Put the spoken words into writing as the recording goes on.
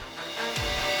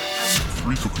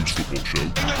Three Cuckoos Football Show. They're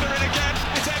in again.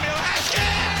 It's Emil Heskey!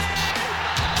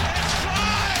 It's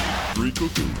flying! Three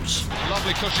Cuckoos.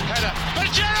 Lovely cushion header. But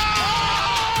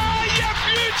Gerrard! You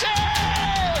beauty!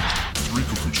 Three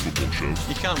Cuckoos Football Show.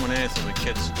 You can't win anything with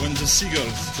kids. When the seagull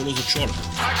follows a troll.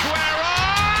 Aguero!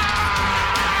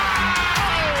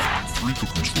 Three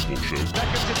Cuckoos Football Show.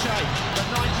 Beckham to take. The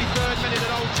 93rd minute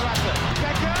at Old Trafford.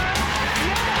 Beckham!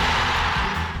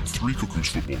 Three Cuckoos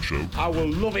Football Show. I will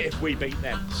love it if we beat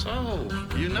them. So,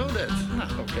 you know that.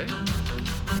 Okay.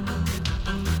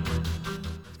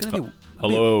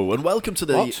 Hello and welcome to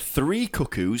the What? Three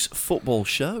Cuckoos Football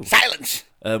Show. Silence!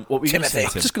 What were you going to say,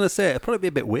 Timothy. Tim? I'm just going to say, it'll probably be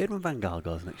a bit weird when Van Gaal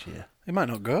goes next year. He might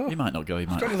not go. He might not go. He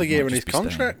might. He's got another he year might in his just be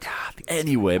staying. contract.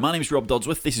 Anyway, my name's Rob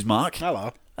Dodsworth. This is Mark.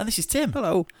 Hello. And this is Tim.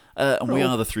 Hello. And we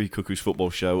are the Three Cuckoos Football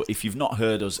Show. If you've not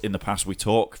heard us in the past, we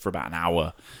talk for about an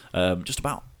hour just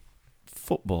about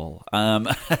football.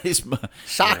 It's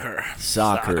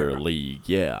Soccer. league,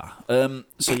 yeah.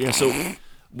 So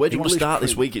where do you want to start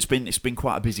this week? It's been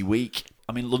quite a busy week.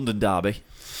 I mean, London Derby.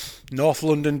 North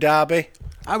London Derby.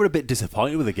 I was a bit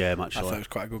disappointed with the game, I actually. thought it was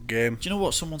quite a good game. Do you know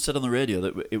what someone said on the radio?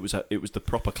 That it was the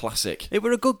proper classic. It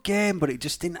were a good game, but it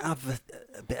just didn't have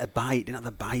a bit of bite. Didn't have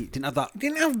the bite. Didn't have that. He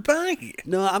didn't have bite.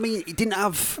 No, I mean, it didn't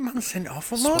have. The man sent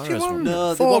off. What more do you Suarez want?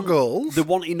 No, Four goals. They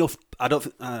want enough. I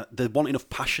don't. They want enough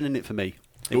passion in it for me.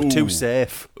 They were too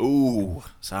safe. Ooh,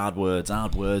 it's hard words,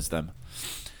 them.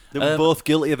 They were both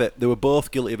guilty of it.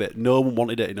 No one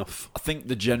wanted it enough. I think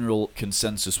the general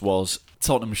consensus was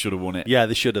Tottenham should have won it. Yeah,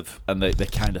 they should have. And they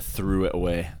kind of threw it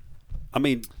away. I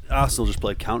mean, Arsenal just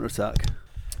played counter-attack.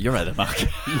 You're right there, Mark.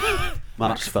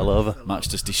 Mark just fell over. Mark's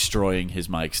just destroying his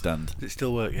mic stand. Does it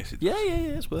still work? Yes, it does. Yeah,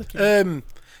 it's working.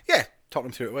 Yeah,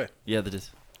 Tottenham threw it away. Yeah, they did.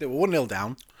 They were 1-0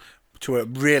 down to a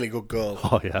really good goal.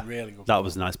 Oh, yeah. Really good That goal.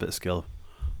 was a nice bit of skill.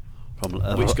 From,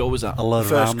 Which goal was that?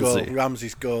 First goal,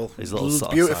 Ramsey's goal. His little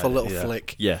sort of Beautiful side, little yeah.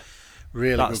 flick. Yeah.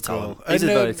 Really That's good goal. talent. He's a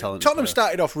very talented Tottenham player.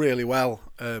 started off really well.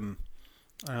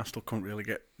 Arsenal couldn't really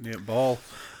get near the ball.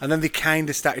 And then they kind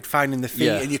of started finding the feet,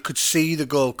 Yeah. and you could see the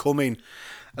goal coming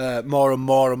more and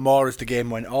more and more as the game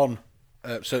went on,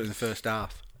 certainly in the first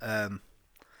half.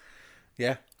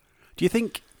 Yeah. Do you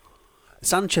think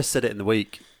Sanchez said it in the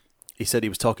week? He said he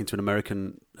was talking to an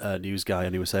American news guy,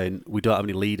 and he was saying, "We don't have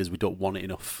any leaders. We don't want it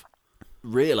enough."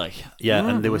 Really? Yeah,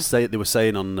 and they were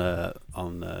saying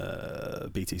on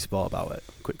BT Sport about it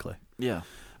quickly. Yeah.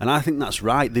 And I think that's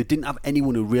right. They didn't have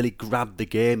anyone who really grabbed the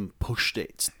game, pushed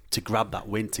it to grab that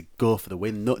win, to go for the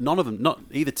win. No, none of them, not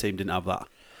either team, didn't have that.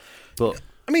 But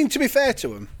I mean, to be fair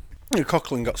to him,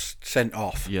 Coughlin got sent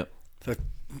off Yep. for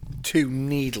too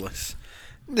needless.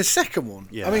 The second one,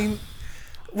 Yeah. I mean,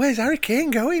 where's Harry Kane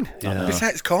going? Yeah.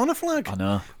 Besides corner flag. I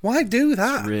know. Why do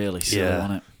that? Really silly, Yeah.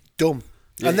 wasn't it? Dumb.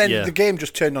 And then Yeah. the game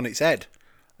just turned on its head,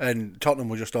 and Tottenham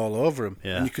were just all over him,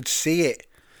 Yeah. and you could see it,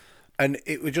 and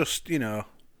it was just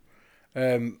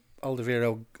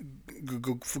Alderweireld,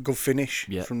 good finish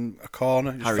Yeah. from a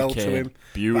corner, just Harry fell Kane, to him.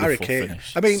 beautiful Harry Kane.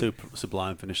 finish. I mean,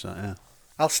 sublime finish that, yeah.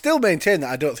 I'll still maintain that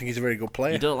I don't think he's a very good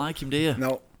player. You don't like him, do you?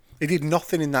 No, he did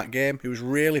nothing in that game. He was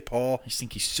really poor. I just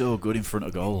think he's so good in front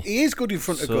of goal. He is good in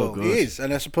front of So goal. good. He is,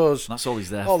 and I suppose That's all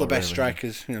he's there all for, the best really.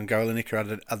 strikers, Gary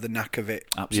Lineker had the knack of it.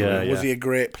 Absolutely. Yeah. Was he a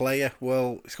great player?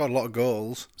 Well, he's got a lot of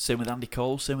goals. Same with Andy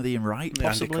Cole, same with Ian Wright,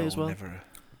 possibly Andy as Cole, well. never-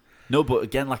 No, but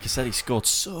again, like I said, he scored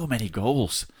so many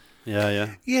goals.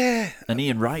 Yeah. Yeah, And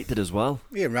Ian Wright did as well.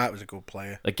 Ian Wright was a good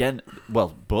player. Again, well,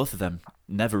 both of them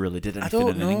never really did I anything don't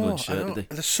in know. an England I shirt, don't- did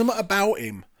they? There's something about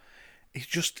him. It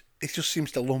just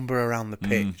seems to lumber around the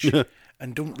pitch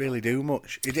and don't really do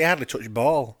much. He hardly touch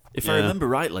ball. If I Yeah. remember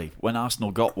rightly, when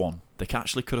Arsenal got one, they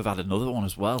actually could have had another one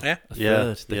as well. Yeah. A Yeah,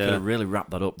 third. They yeah. could have really wrapped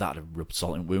that up. That would have rubbed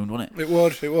salt in the wound, wouldn't it?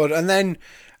 It would. And then,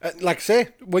 like I say,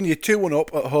 when you're 2-1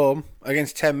 up at home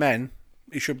against 10 men,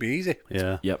 it should be easy.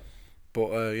 Yeah. Yep. But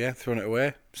throwing it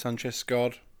away. Sanchez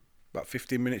scored about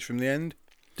 15 minutes from the end.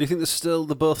 Do you think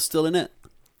they're both still in it?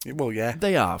 Well, yeah.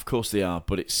 They are, of course they are,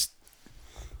 but it's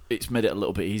made it a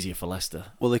little bit easier for Leicester.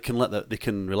 Well, they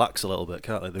can relax a little bit,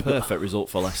 can't they? They've got- Perfect result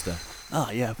for Leicester. Oh,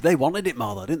 yeah. But they wanted it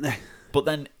more, though, didn't they? But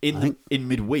then in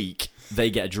midweek, they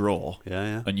get a draw.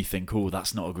 Yeah. And you think, oh,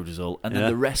 that's not a good result. And then Yeah.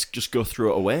 the rest just go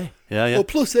through it away. Yeah. Well,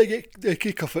 plus they get their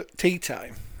kick off at tea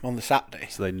time on the Saturday.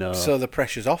 So they know. So the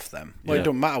pressure's off them. Well, Yeah. it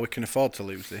don't matter. We can afford to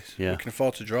lose this. Yeah. We can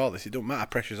afford to draw this. It don't matter.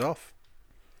 Pressure's off.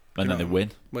 And then they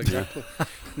win. Well, exactly.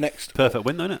 Next Perfect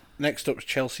win, though, isn't it? Next up's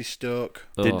Chelsea Stoke.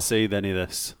 Oh. Didn't see any of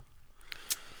this.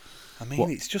 I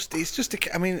mean, it's just.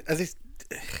 I mean,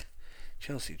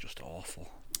 Chelsea are just awful.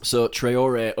 So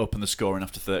Traore opened the scoring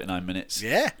after 39 minutes.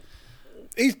 Yeah,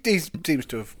 he seems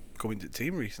to have come into the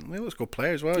team recently. He looks a good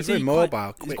player as well. He's Is he very mobile.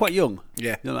 quite- quick. He's quite young.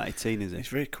 Yeah. He's not 18, is he? He's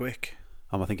very quick.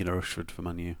 Am I thinking of Rashford for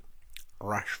Man U?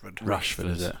 Rashford.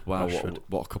 Is it? Wow, Rashford.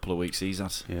 what a couple of weeks he's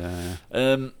had. Yeah.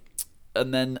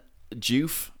 And then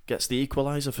Juve gets the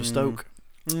equaliser for Stoke.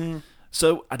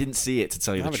 So I didn't see it, to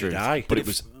tell you the Neither did truth, I. but it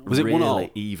was it really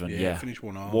 1-1? even. Yeah, Yeah, it finished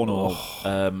 1-1.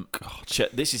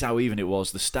 1-1. This is how even it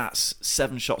was. The stats: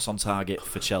 7 shots on target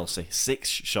for Chelsea, 6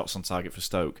 shots on target for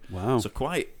Stoke. Wow. So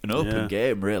quite an open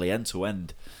game, really, end to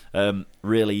end.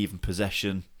 Really even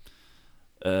possession.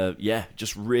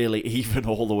 Just really even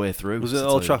all the way through. Was it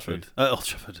Old Trafford? Old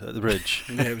Trafford, at the bridge.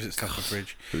 Yeah, it was at Stamford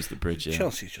Bridge. It was the bridge, yeah.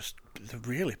 Chelsea's just they're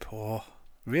really poor.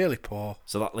 Really poor.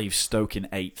 So that leaves Stoke in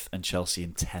 8th and Chelsea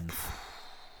in 10th.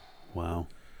 Wow.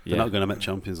 Yeah. They're not going to make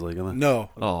Champions League, are they? No.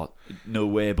 Oh, no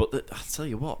way. But I'll tell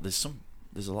you what, there's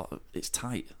a lot. It's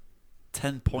tight.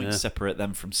 10 points separate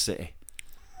them from City.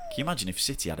 Can you imagine if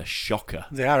City had a shocker?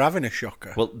 They are having a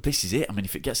shocker. Well, this is it. I mean,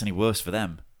 if it gets any worse for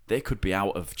them, they could be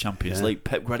out of Champions League.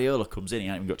 Pep Guardiola comes in, he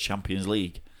ain't even got Champions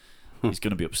League. He's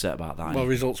going to be upset about that. Well,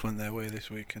 results went their way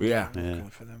this weekend. Yeah.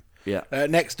 For them. Yeah.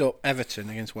 Next up, Everton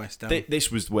against West Ham.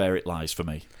 This was where it lies for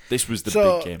me. This was the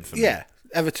big game for me. Yeah,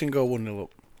 Everton go 1-0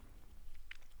 up.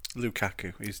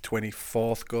 Lukaku, his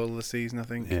 24th goal of the season, I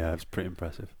think. Yeah, it's pretty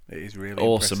impressive. It is really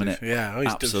Awesome, impressive. innit? Yeah,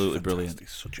 he's Absolutely fantastic. brilliant. He's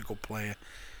such a good player.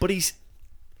 But he's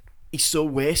so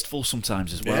wasteful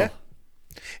sometimes as well. Yeah.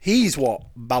 He's what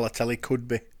Balotelli could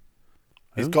be.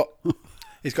 He's got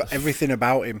everything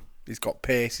about him. He's got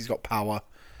pace. He's got power.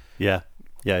 Yeah.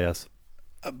 Yeah, yes.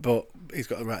 But he's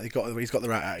got the right. He's got the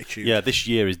right attitude. Yeah, this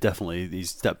year he's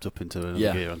stepped up into another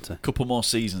gear, hasn't he? A couple more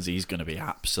seasons, he's going to be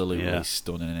absolutely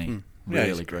stunning, isn't he? Yeah,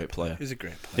 Really great player. He's a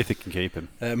great player. If they can keep him.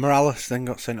 Morales then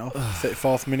got sent off.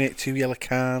 34th minute, 2 yellow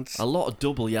cards. A lot of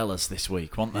double yellows this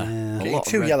week, weren't there? Yeah. A Getting lot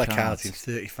of 2 red yellow cards. cards in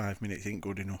 35 minutes ain't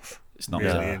good enough. It's not.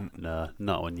 Really bad. ain't. No,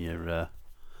 not when you're...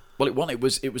 Well, it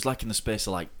was like in the space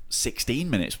of like 16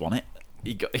 minutes, wasn't it?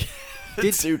 He got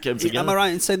the two came together. Am I right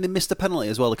in saying they missed a penalty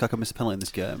as well? Lukaku missed a penalty in this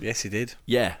game. Yes, he did.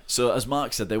 Yeah. So as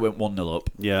Mark said, they went 1-0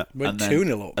 up. Yeah. Went and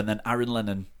 2-0 up. And then Aaron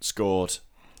Lennon scored.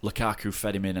 Lukaku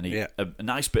fed him in, and Yeah. a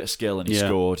nice bit of skill, and he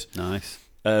scored. Nice.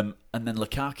 And then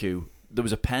Lukaku, there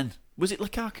was a pen. Was it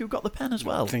Lukaku got the pen as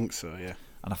well? I think so, yeah.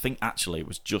 And I think actually it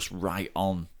was just right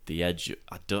on the edge.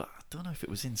 I don't know if it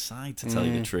was inside, to tell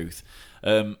you the truth.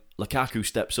 Lukaku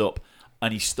steps up,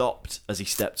 and he stopped as he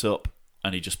stepped up,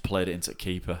 and he just played it into the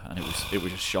keeper, and it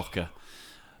was a shocker.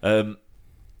 And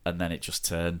then it just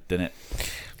turned, didn't it?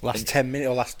 Last 10 minutes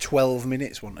or last 12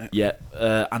 minutes, wasn't it?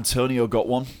 Yeah. Antonio got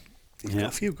one. He's got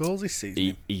a few goals this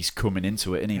season. He's coming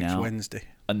into it, isn't he, Next now? Wednesday.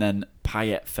 And then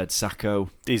Payet fed Sacco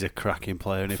He's a cracking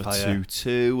player, isn't he, for Payet?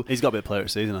 2-2. He's got to be a player of the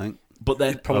season, I think. But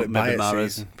then, Probably maybe buy it Mahrez.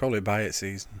 season. Probably buy it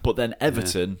season. But then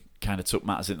Everton kind of took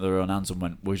matters into their own hands and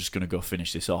went, we're just going to go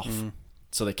finish this off.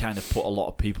 So they kind of put a lot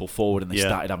of people forward, and they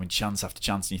started having chance after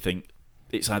chance, and you think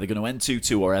it's either going to end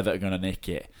 2-2 or Everton are going to nick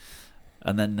it.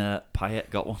 And then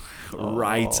Payet got one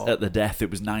right at the death.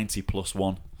 It was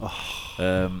 90+1.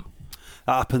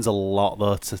 That happens a lot,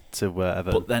 though, to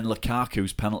Everton. But then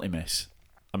Lukaku's penalty miss.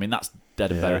 I mean, that's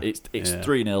dead and Yeah. buried. It's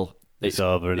 3-0. It's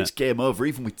over, isn't It's it? game over,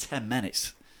 even with 10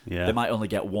 minutes. Yeah. They might only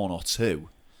get 1 or 2.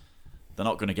 They're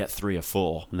not going to get 3 or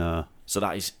 4. No. So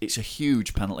it's a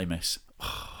huge penalty miss.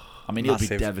 I mean, he'll be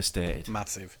Massive. devastated,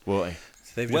 Massive. won't he?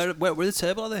 So they've just, Where the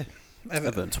table are they?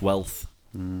 Everton. 12th.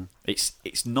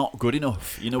 It's not good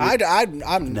enough. You know,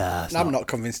 I'm Nah, not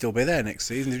convinced he'll be there next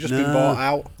season. They've just been bought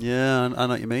out. Yeah, I know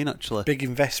what you mean, actually. Big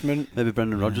investment. Maybe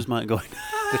Brendan Rodgers might go in.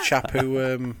 The chap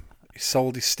who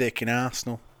sold his stake in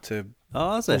Arsenal to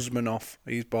Oh, has he? Usmanov,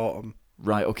 he's bought them.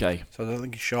 right, okay. So I don't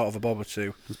think he's short of a bob or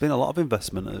two. There's been a lot of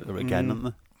investment again, hasn't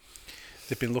there?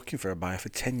 They've been looking for a buyer for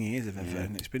 10 years of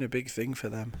Everton. It's been a big thing for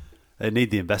them. They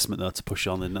need the investment, though, to push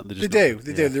on. They do.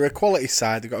 They're a quality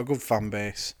side. They've got a good fan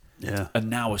base. Yeah. And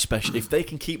now, especially, if they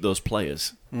can keep those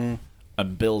players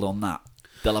and build on that,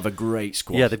 they'll have a great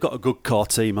squad. Yeah, they've got a good core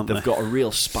team, haven't They've they? got a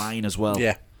real spine as well.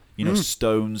 Yeah. You know,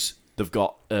 Stones. They've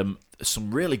got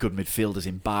some really good midfielders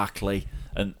in Barkley,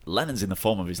 and Lennon's in the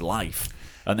form of his life.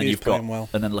 And then He's you've got, playing well.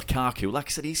 and then Lukaku. Like I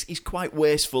said, he's quite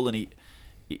wasteful, and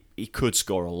he could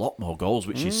score a lot more goals,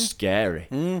 which is scary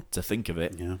to think of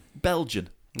it. Yeah. Belgian.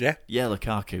 Yeah. Yeah,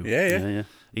 Lukaku. Yeah.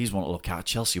 He's one to look at.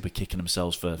 Chelsea will be kicking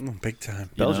themselves for. Big time.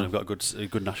 Belgium know. have got a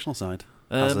good national side.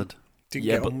 Hazard. Didn't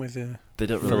Yeah, get but on with They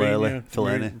don't really.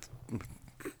 Fellaini.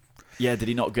 Yeah, did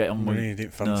he not get on with? Really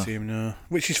didn't fancy him, no.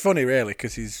 Which is funny, really,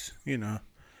 because he's,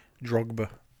 Drogba.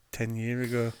 10 years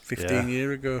ago, 15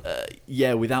 years ago.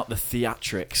 Yeah, without the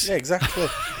theatrics. Yeah, exactly.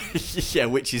 Yeah,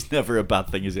 which is never a bad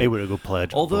thing, is it? He was a good player,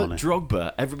 Drogba, Although wasn't he?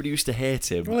 Drogba, everybody used to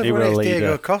hate him. Well, He everyone were a hates Diego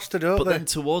leader. Costa, don't But they? then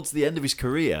towards the end of his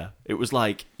career, it was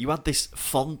like you had this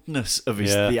fondness of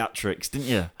his Yeah. theatrics, didn't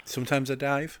you? Sometimes I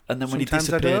dive. And then when Sometimes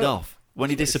he I disappeared don't.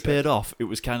 off, it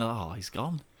was kind of, oh, he's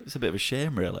gone. It's a bit of a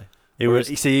shame, really. He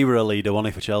were a leader, wasn't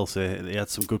he, for Chelsea? He had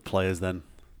some good players then.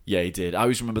 Yeah, he did. I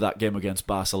always remember that game against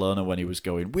Barcelona when he was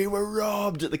going, "We were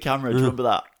robbed" at the camera. Do you remember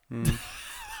that?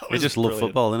 He just loved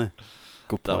football, didn't he?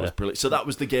 Good player. That was brilliant. So that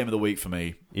was the game of the week for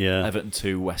me. Yeah. Everton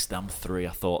 2, West Ham 3. I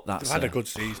thought They've that's had a good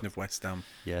season of West Ham.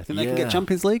 Yeah, think they can Yeah. get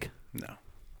Champions League? No.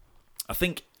 I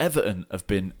think Everton have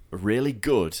been really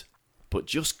good, but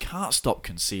just can't stop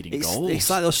conceding goals. It's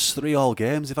like those 3-all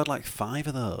games. They've had like 5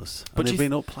 of those. But And do they've you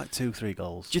been up like 2-3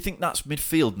 goals. Do you think that's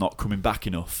midfield not coming back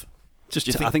enough? Just,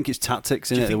 do you think- I think it's tactics,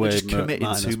 Do in you it? think The way they're just committing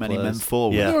Martinez too many plays. men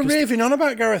forward? Yeah. They were 'Cause- raving on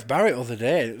about Gareth Barrett the other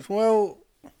day. Well,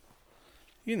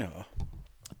 you know,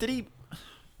 Did he?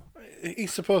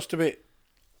 he's supposed to be,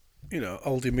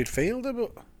 holding midfielder,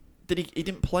 but Did he? He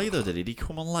didn't play though, did he? Did he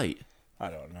come on late? I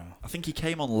don't know. I think he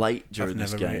came on late during I've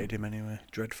this never game. rated him anyway.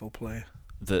 Dreadful player.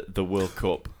 The World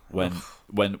Cup when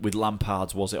with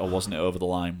Lampard's, was it or wasn't it over the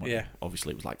line? Yeah.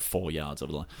 Obviously it was like 4 yards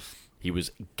over the line. He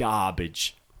was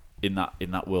garbage in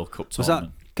that World Cup Was that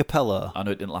tournament. Capello? I know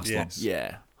it didn't last Yes. long.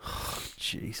 Yeah.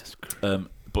 Jesus Christ.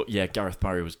 But yeah, Gareth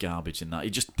Barry was garbage in that. He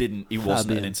just didn't. He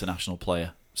wasn't an international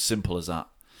player. Simple as that.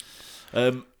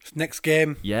 Next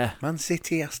game, Yeah. Man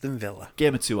City, Aston Villa.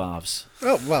 Game of two halves.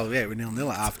 Oh, well, yeah, we're 0-0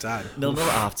 at half-time. 0-0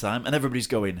 at half time, and everybody's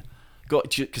going.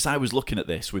 Because I was looking at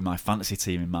this with my fantasy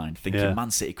team in mind, thinking Yeah.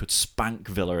 Man City could spank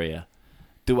Villa here.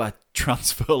 Do I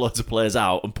transfer loads of players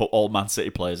out and put all Man City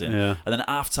players in? Yeah. And then at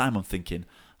half time, I'm thinking,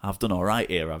 I've done all right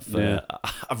here.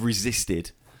 I've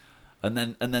resisted, and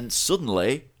then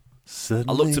suddenly I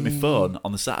looked at my phone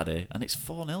on the Saturday, and it's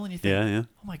 4-0, and you think, Yeah.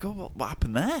 oh my god, what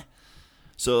happened there?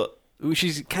 So Which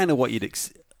is kind of what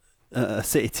a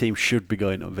City team should be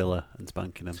going to Villa and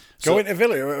spanking them. Going to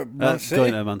Villa or Man City?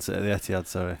 Going to Man City, the Etihad,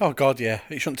 sorry. Oh, God, yeah.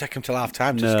 It shouldn't take them till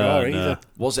half-time to No, score no. either.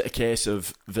 was it a case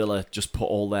of Villa just put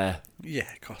all their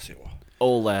Yeah, of course it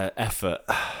was. effort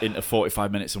into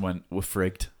 45 minutes and went, we're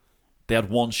frigged? They had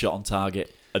one shot on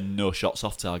target and no shots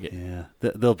off target. Yeah,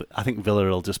 I think Villa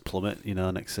will just plummet,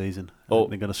 next season. I think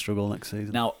they're going to struggle next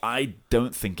season. Now, I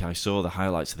don't think I saw the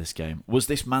highlights of this game. Was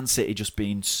this Man City just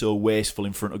being so wasteful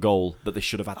in front of goal that they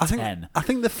should have had 10? I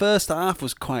think the first half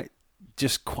was quite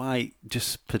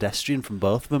pedestrian from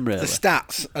both of them, really. The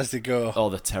stats as they go. Oh,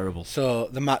 they're terrible. So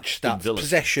the match stats: Villa.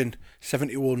 possession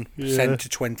 71% to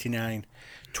 29,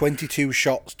 22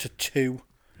 shots to 2,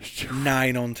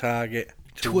 9 on target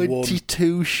to 1.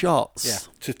 22 shots. Yeah,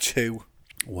 to 2,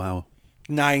 Wow.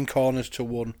 9 corners to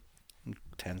 1, and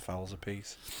 10 fouls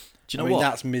apiece. Do you know I mean, what?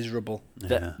 that's miserable.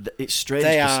 It's strange.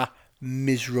 They 'cause- are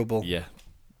miserable. Yeah.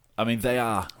 I mean, they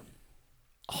are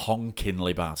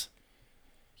honkingly bad.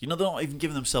 They're not even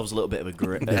giving themselves a little bit of a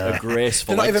grace for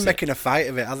They're not even exit. making a fight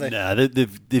of it, are they? Nah,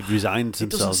 they've resigned It doesn't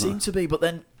themselves. seem to be, but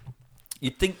then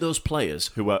you'd think those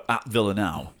players who are at Villa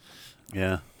now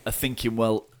Yeah. are thinking,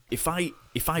 well, if I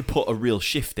put a real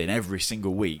shift in every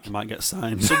single week, Might get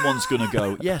signed. someone's going to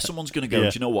go, Yeah. do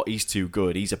you know what, he's too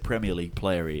good, he's a Premier League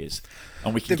player, he is,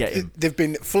 and we can get him. They've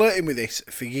been flirting with this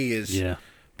for years. Yeah.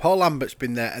 Paul Lambert's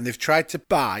been there, and they've tried to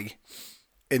buy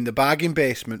in the bargain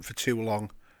basement for too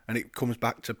long, and it comes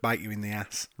back to bite you in the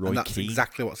ass. Roy and that's Keane.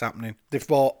 exactly what's happening. They've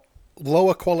bought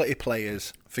lower quality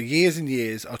players for years and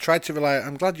years, or tried to rely.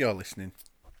 I'm glad you're listening.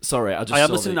 Sorry, I just I am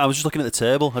saw listening. I was just looking at the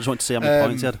table. I just wanted to see how many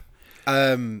points he had.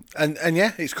 And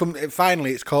yeah, it's come.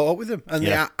 Finally, it's caught up with them, and they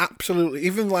Yeah. are absolutely.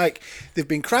 Even like they've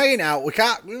been crying out, we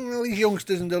can't. These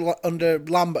youngsters under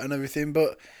Lambert and everything,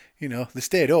 but they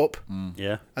stayed up.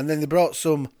 Yeah. And then they brought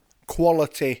some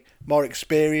quality, more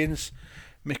experience.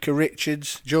 Micah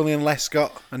Richards, Julian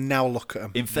Lescott, and now look at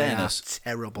them. In fairness,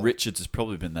 they are terrible. Richards has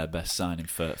probably been their best signing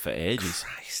for ages.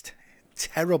 Christ,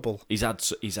 terrible. He's had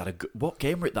a good, what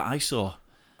game were it that I saw?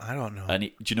 I don't know. And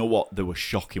do you know what? They were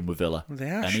shocking with Villa.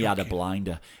 They are and he had a shocking.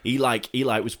 blinder. He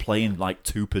was playing like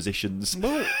two positions.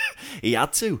 No. He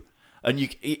had to. And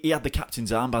he had the captain's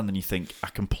armband, and you think,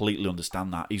 I completely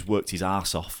understand that. He's worked his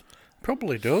arse off.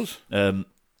 Probably does. Um,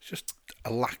 It's just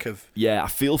a lack of. yeah, I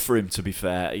feel for him, to be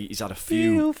fair. He's had a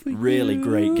few really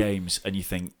great games, and you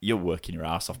think, you're working your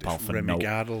arse off, pal, for Remy no.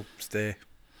 Gard will stay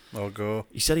or go.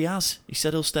 He said he has. He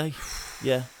said he'll stay.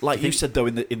 Yeah, like you said though,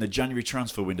 in the January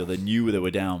transfer window, they knew they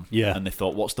were down. Yeah. and they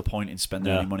thought, what's the point in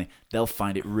spending Yeah. any money? They'll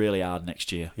find it really hard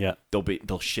next year. Yeah.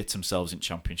 they'll shit themselves in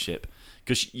Championship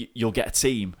because you'll get a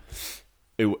team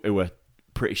who are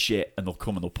pretty shit, and they'll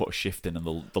come and they'll put a shift in and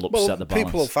they'll upset the balance.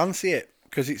 People will fancy it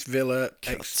because it's Villa,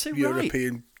 too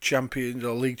ex-European champions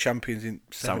or league champions in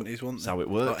 70s, weren't they? That's how it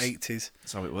works. Or 80s.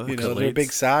 That's how it works. You know, they're a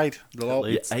big side. Yeah,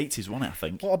 80s, wasn't it, I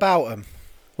think? What about them?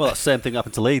 Well, that same thing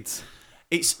happened to Leeds.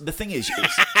 The thing is,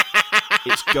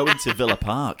 it's going to Villa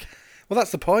Park. Well,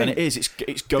 that's the point. And it is.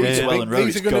 It's going to Ellen Road.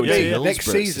 These are going to be next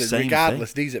season,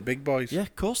 regardless. These are big boys. Yeah,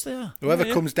 of course they are.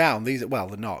 Whoever comes down, they're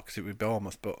not, because it would be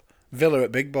Bournemouth, but Villa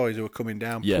at big boys who are coming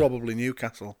down, probably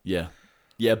Newcastle. Yeah.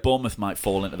 Yeah, Bournemouth might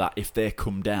fall into that. If they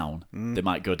come down, they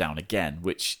might go down again,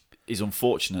 which is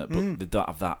unfortunate, but they don't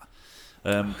have that.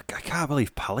 I can't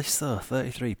believe Palace, though,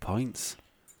 33 points.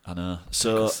 I know.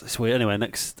 So it's weird. Anyway,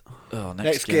 next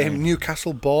game,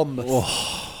 Newcastle, Bournemouth.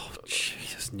 Oh,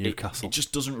 Jesus, Newcastle. It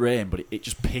just doesn't rain, but it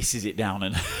just pisses it down.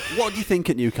 And what do you think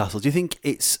at Newcastle? Do you think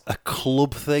it's a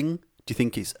club thing? Do you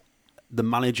think it's the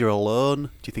manager alone?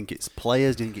 Do you think it's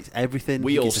players? Do you think it's everything?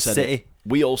 We all said it.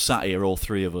 We all sat here, all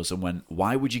three of us, and went,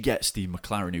 why would you get Steve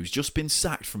McLaren, who's just been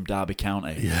sacked from Derby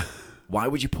County? Yeah. Why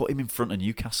would you put him in front of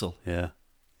Newcastle? Yeah.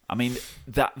 I mean,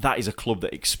 that is a club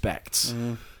that expects.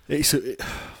 They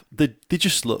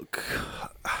just look...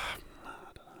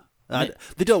 they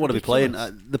don't want to be playing.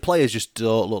 The players just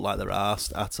don't look like they're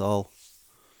arsed at all,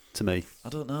 to me. I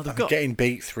don't know. They've got getting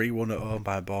beat 3-1 at home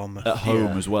by Bournemouth. At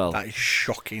home as well. That is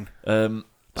shocking.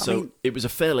 It was a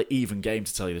fairly even game,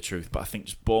 to tell you the truth, but I think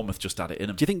just Bournemouth just had it in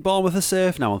them. Do you think Bournemouth are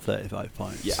safe now on 35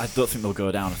 points? Yeah, I don't think they'll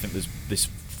go down. I think there's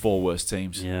 4 worst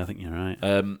teams. Yeah, I think you're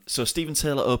right. So Stephen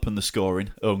Taylor opened the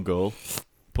scoring, own goal,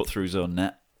 put through his own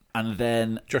net, and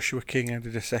then Joshua King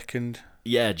added a second.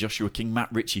 Yeah, Joshua King. Matt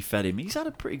Ritchie fed him. He's had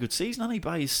a pretty good season, hasn't he?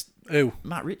 By his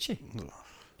Matt Ritchie.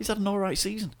 He's had an all right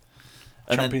season.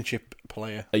 And Championship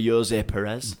player. Jose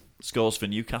Perez scores for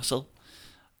Newcastle.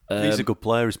 He's a good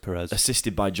player, is Perez.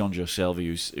 Assisted by John Joe Shelvey,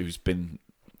 who's been...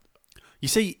 You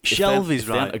see, Shelvey's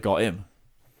right. If they got him...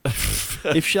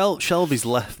 If Shelvey's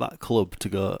left that club to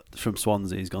go from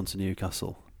Swansea, he's gone to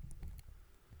Newcastle.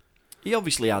 He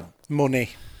obviously had...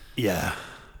 Money. Yeah.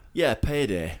 Yeah,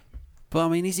 payday. But, I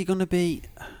mean, is he going to be...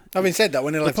 Having said that,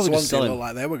 when he left Swansea, it looked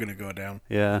like they were going to go down.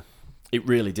 Yeah. It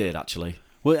really did, actually.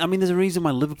 Well, I mean, there's a reason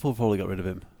why Liverpool probably got rid of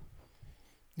him.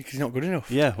 Because he's not good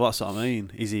enough. Yeah, well, that's what I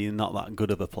mean. Is he not that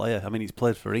good of a player? I mean, he's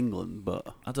played for England, but...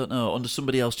 I don't know. Under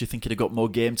somebody else, do you think he'd have got more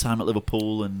game time at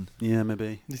Liverpool? And yeah,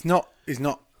 maybe. He's not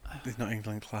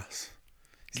England class.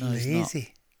 He's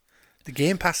lazy. The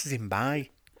game passes him by.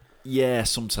 Yeah,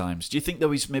 sometimes. Do you think,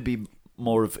 though, he's maybe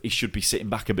more of... He should be sitting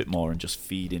back a bit more and just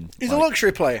feeding? He's a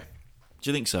luxury player. Do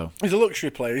you think so? He's a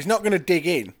luxury player. He's not going to dig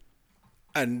in.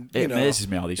 And it amazes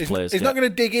me how these players. He's not going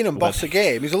to dig in and boss a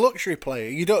game. He's a luxury player.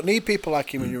 You don't need people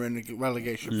like him when you're in a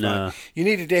relegation fight. You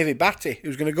need a David Batty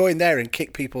who's going to go in there and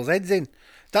kick people's heads in.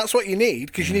 That's what you need,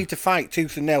 because you need to fight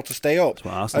tooth and nail to stay up.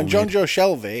 And John Joe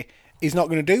Shelvey is not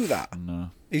going to do that.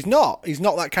 No, he's not. He's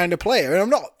not that kind of player. And I'm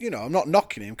not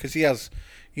knocking him, because he has,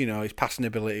 his passing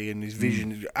ability and his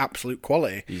vision is absolute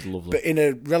quality. He's lovely. But in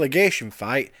a relegation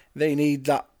fight, they need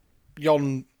that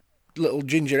yon little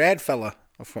ginger-haired fella.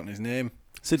 I've forgotten his name.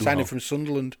 Signing from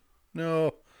Sunderland.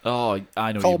 No. Oh,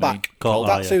 I know. Callback.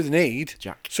 That's who they need.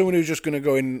 Jack. Someone who's just going to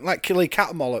go in, like Killy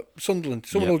Catamol at Sunderland.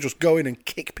 Someone who'll just go in and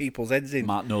kick people's heads in.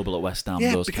 Mark Noble at West Ham,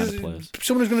 those kind of players.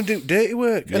 Someone who's going to do dirty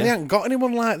work. And they haven't got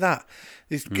anyone like that.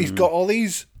 He's got all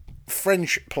these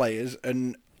French players,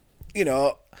 and, they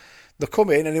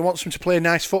come in and he wants them to play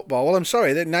nice football. Well, I'm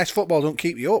sorry, that nice football don't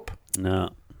keep you up.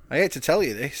 No. I hate to tell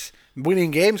you this.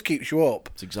 Winning games keeps you up.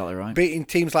 That's exactly right. Beating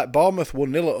teams like Bournemouth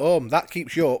 1-0 at home, that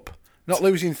keeps you up. Not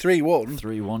losing 3-1.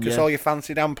 3-1, because all your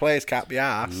fancy damn players can't be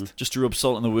arsed. Just to rub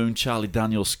salt in the wound, Charlie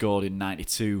Daniels scored in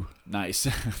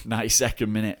 92nd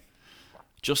minute.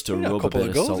 Just to rub a bit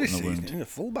of salt in the wound. He's a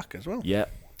fullback as well. Yeah.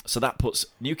 So that puts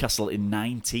Newcastle in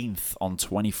 19th on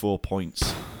 24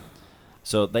 points.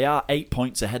 So they are 8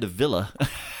 points ahead of Villa.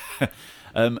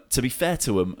 To be fair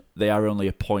to them, they are only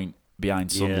a point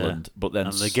behind Sunderland, but then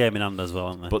the game in hand as well,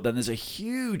 aren't they? But then there's a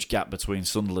huge gap between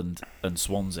Sunderland and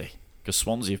Swansea, because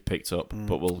Swansea have picked up,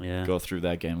 but we'll go through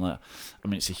their game later. I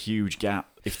mean, it's a huge gap.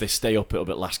 If they stay up, it'll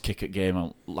be last kick at game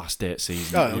on last day at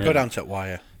season. Oh, it'll go down to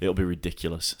wire. It'll be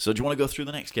ridiculous. So do you want to go through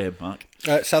the next game, Mark?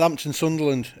 Southampton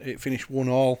Sunderland. It finished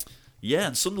 1-1. Yeah,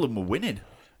 and Sunderland were winning.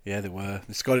 Yeah, they were.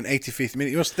 They scored in 85th minute.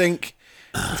 You must think,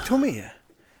 we've told me here,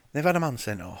 they've had a man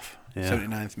sent off.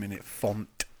 79th minute.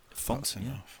 Font sent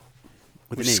off.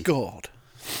 Which scored.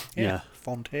 Yeah.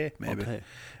 Fonte, maybe.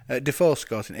 Defoe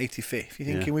scores in 85th.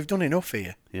 You're thinking, we've done enough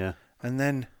here. Yeah. And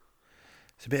then,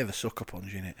 it's a bit of a sucker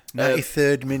punch, isn't it?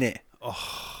 93rd minute.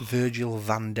 Virgil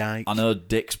van Dijk. I know,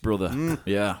 Dick's brother.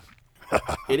 Yeah.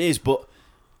 It is, but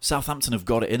Southampton have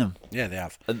got it in them. Yeah, they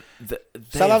have. And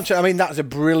Southampton, I mean, that's a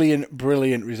brilliant,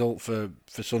 brilliant result for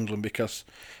Sunderland because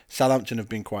Southampton have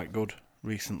been quite good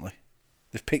recently.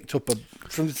 They've picked up,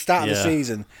 from the start of the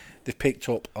season, they've picked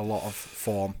up a lot of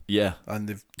form. Yeah. And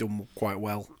they've done quite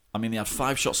well. I mean, they had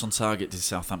 5 shots on target to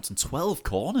Southampton, 12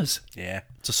 corners. Yeah.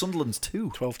 To Sunderland's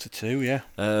 2. 12-2,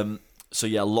 yeah. So,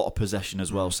 yeah, a lot of possession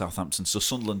as well, Southampton. So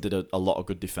Sunderland did a lot of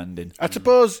good defending. I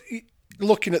suppose,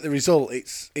 looking at the result,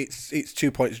 it's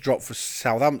 2 points drop for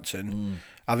Southampton.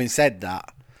 Having said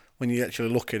that, when you actually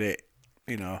look at it,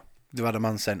 you know, they've had a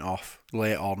man sent off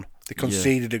late on. They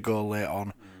conceded a goal late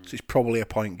on. So it's probably a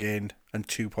point gained and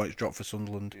 2 points drop for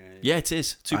Sunderland. Yeah, it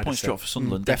is. 2 points drop for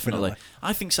Sunderland, definitely.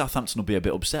 I think Southampton will be a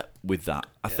bit upset with that.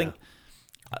 I think,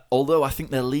 although I think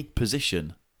their league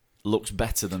position looks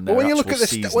better than their actual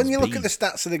season's when you look at the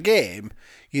stats of the game,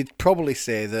 you'd probably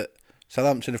say that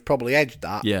Southampton have probably edged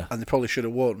that, and they probably should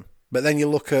have won. But then you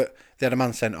look at, they had a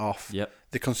man sent off,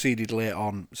 they conceded late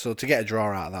on, so to get a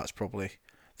draw out of that's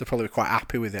they're probably quite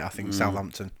happy with it, I think,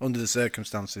 Southampton, under the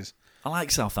circumstances. I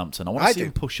like Southampton. I want to see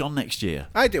them push on next year.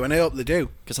 I do, and I hope they do.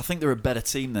 Because I think they're a better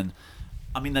team than...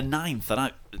 I mean, they're 9th,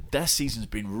 and their season's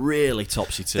been really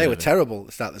topsy-turvy. They were terrible at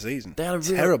the start of the season. They are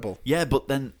terrible. Yeah, but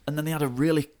then they had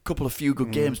a few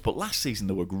good games, but last season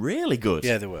they were really good.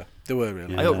 Yeah, they were. They were really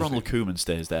good. I hope Ronald Koeman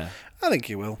stays there. I think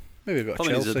he will. Maybe we've got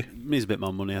Chelsea. Needs a bit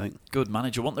more money, I think. Good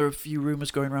manager. Weren't there a few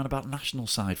rumours going around about national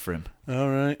side for him?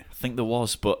 All right. I think there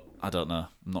was, but I don't know.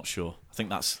 I'm not sure. I think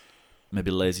that's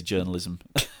maybe lazy journalism.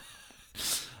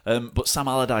 But Sam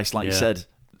Allardyce, like you said,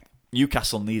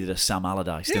 Newcastle needed a Sam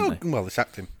Allardyce, didn't they? Well, they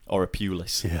sacked him. Or a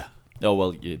Pulis. Yeah. Oh,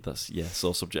 well, that's,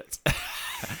 sore subject.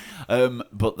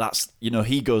 But that's,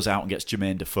 he goes out and gets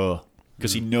Jermaine Defoe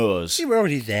because he knows... You were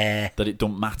already there. ...that it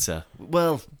don't matter.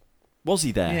 Well, was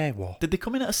he there? Yeah, he was. Did they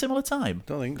come in at a similar time?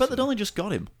 Don't think but so. they'd only just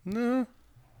got him. No. I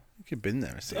think he'd been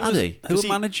there. Had he? Who was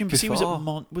managing before?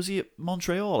 He was he at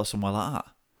Montreal or somewhere like that?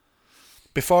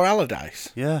 Before Allardyce?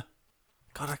 Yeah.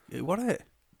 God, what it?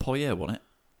 Poirier, wasn't it?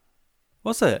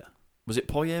 Was it? Was it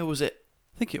Poirier? Was it?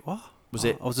 I think it was. Was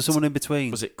it? Or was there someone in between?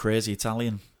 Was it crazy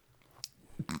Italian?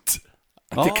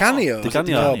 Di Canio.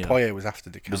 No, Poirier was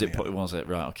after Di Canio. Was it?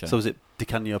 Right, okay. So was it Di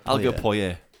Canio? I'll go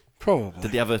Poirier. Probably.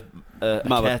 Did they have a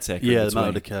caretaker? Yeah, they might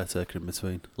have a caretaker in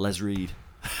between. Les Reed.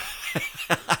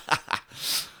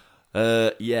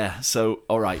 So,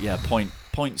 all right,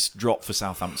 points drop for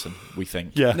Southampton, we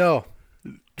think. Yeah. No.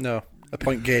 A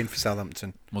point gain for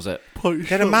Southampton. Was it?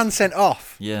 Get a man sent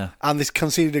off. Yeah. And they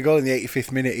conceded a goal in the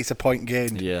 85th minute. It's a point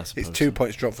gain. Yeah, it's 2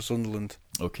 points drop for Sunderland.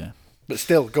 Okay. But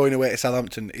still, going away to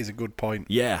Southampton is a good point.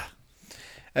 Yeah.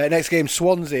 Next game,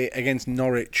 Swansea against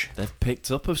Norwich. They've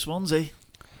picked up of Swansea.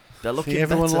 They're looking better.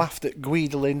 Everyone laughed at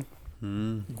Guidolin.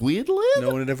 Guidolin?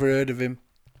 No one had ever heard of him.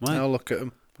 Right. Now look at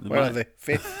them. Where are they?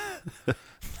 5th?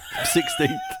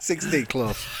 16th. 16th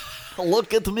close.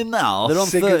 Look at them in now. They're on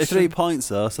 33 points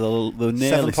though, so they're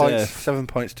nearly 7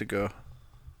 points to go.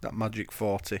 That magic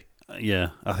 40.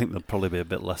 Yeah, I think they'll probably be a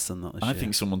bit less than that this year. I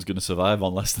think someone's going to survive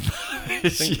on less than that. I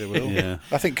think they will. Yeah.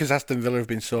 I think because Aston Villa have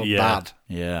been so bad.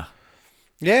 Yeah.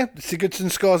 Yeah,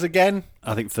 Sigurdsson scores again.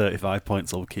 I think 35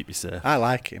 points will keep you safe. I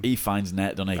like him. He finds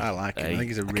net, doesn't he? I like him. I think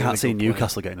he's a really I can't see good player.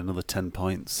 Newcastle getting another 10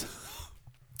 points.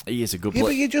 He is a good Yeah,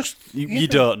 player. but you just... You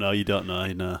don't know, you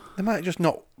know. They might just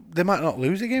not... They might not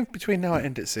lose a game between now and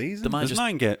end of season. There's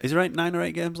 9 games. Is there 9 or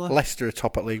 8 games left? Leicester are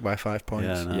top at league by 5 points.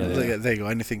 Yeah, no, There you go.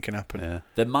 Anything can happen. Yeah.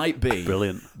 There might be.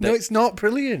 Brilliant. No, it's not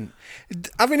brilliant.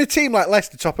 Having a team like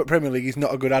Leicester top at Premier League is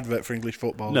not a good advert for English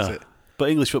football, is it? But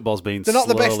English football's been They're not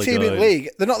the best team going. in league.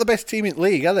 They're not the best team in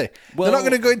league, are they? Well, they're not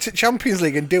going to go into Champions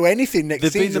League and do anything next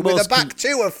season with a back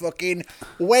two of fucking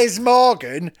Wes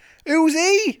Morgan. Who's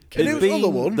he? And who's the other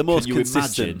one? The most Can you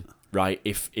consistent. imagine, right,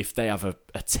 if they have a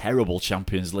terrible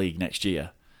Champions League next year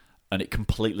and it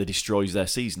completely destroys their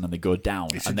season and they go down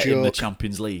and they're in the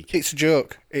Champions League? It's a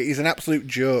joke. It is an absolute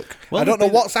joke. Well, I don't know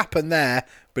what's happened there,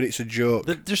 but it's a joke.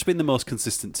 They've just been the most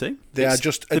consistent team. They are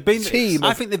just a team.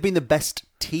 I think they've been the best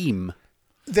team.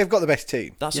 They've got the best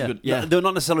team. That's a good. Yeah, they've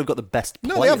not necessarily got the best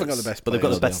players. No, they haven't got the best but they've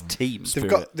got the players. best team.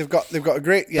 They've got a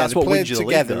great. Yeah, That's they what played wins you the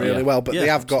together league, though, really well, but Yeah, they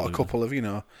have got absolutely. a couple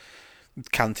of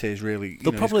Kante's really.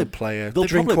 They'll probably he's a good player. They'll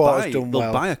Drinkwater's probably done they'll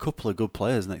well. buy a couple of good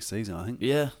players next season. I think.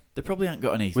 yeah. They probably ain't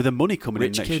got any With the money coming in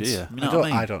rich next kids. year. You know what I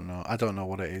mean? I don't know. I don't know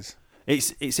what it is.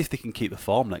 It's if they can keep the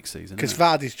form next season. Because isn't it?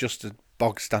 Vardy's just a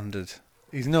bog standard.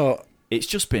 He's not. It's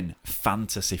just been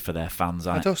fantasy for their fans.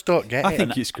 I just don't get I it.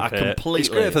 think it's great. completely- It's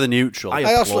great for the neutral. I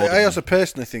I applaud them. also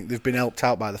personally think they've been helped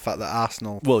out by the fact that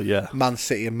Arsenal, Well, yeah. Man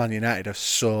City, and Man United are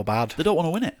so bad. They don't want to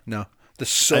win it. No, they're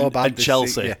so And- bad. and this Chelsea.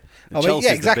 season. Yeah. And Chelsea's the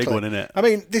big exactly. one, innit? I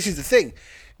mean, this is the thing.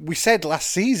 We said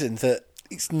last season that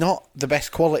it's not the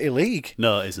best quality league.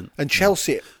 No, it isn't. And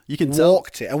Chelsea You can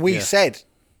walked it, and we Yeah. said,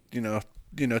 you know,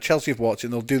 Chelsea have walked it,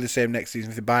 and they'll do the same next season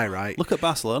if they buy right. Look at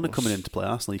Barcelona coming in to play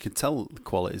Arsenal. You can tell the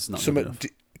quality is not good enough.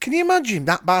 Can you imagine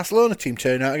that Barcelona team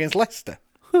turning out against Leicester?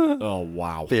 Oh,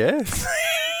 wow. Yeah.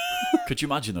 Could you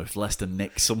imagine, though, if Leicester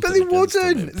nicked something But they against them?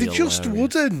 wouldn't. It'd be They just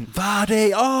hilarious. wouldn't.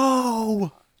 Vardy.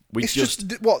 Oh. It's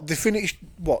just what they finished.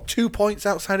 2 points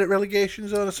outside at relegation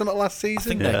zone or something last I season.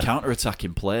 think their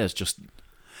counter-attacking players just...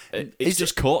 It's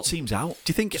just caught teams out.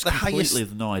 Do you think Just the highest,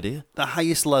 completely no idea. the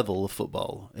highest level of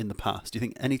football in the past? Do you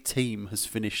think any team has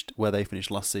finished where they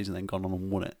finished last season and gone on and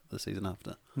won it the season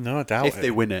after? No, I doubt If it.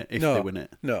 they win it, if no, they win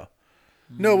it. No.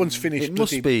 No one's finished It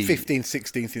must 15th, be-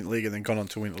 16th in the league and then gone on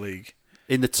to win the league.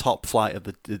 In the top flight of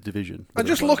the division. I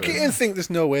just look at it and think there's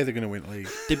no way they're going to win the league.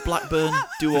 Did Blackburn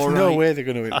do There's all right? no way they're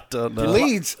going to win. I don't know.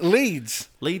 Leeds Leeds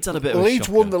had a bit of a Leeds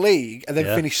shocker. won the league and then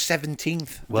Yeah. finished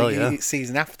 17th Well, the yeah.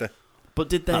 season after. But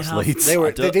did they That's have... Leeds. They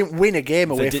I don't- didn't win a game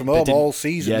they away did- from they home didn't- all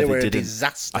season. yeah, they were a didn't.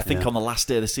 disaster. I think on the last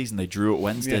day of the season, they drew at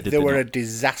Wednesday, Yeah, did they they were a not?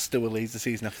 disaster with Leeds the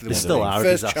season after they They won still the are a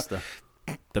league. disaster.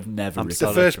 They've never I'm recovered.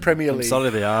 The first from- Premier I'm League. sorry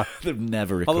they are. They've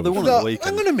never Although recovered. they won from at No, the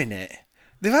weekend. hang on a minute.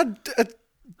 They've had a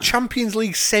Champions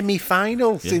League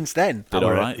semi-final since then. Did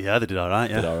all right. Yeah, they did all right.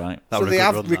 Yeah. Did all right. That So was a they good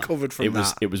have run, that. recovered from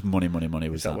that. It was money.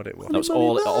 Was that what it was? That was Money,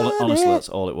 all. money. Honestly, that's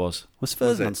all it was. Was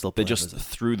Ferdinand still They playing? just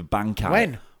threw the bank out.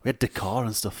 When? We had Decor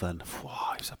and stuff then.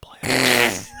 Wow, he was a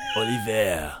player.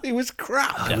 Olivier. It was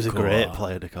crap. He was a great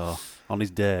player, Decor. On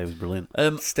his day, he was brilliant.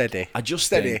 Steady. I just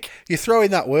Steady. think You're throwing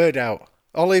that word out.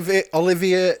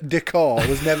 Olivier Decor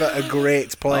was never a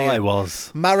great player. Oh, he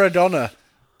was. Maradona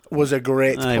was a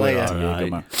great He was player. all Diego, right.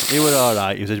 man. He was all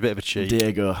right. He was a bit of a cheat.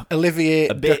 Diego. Olivier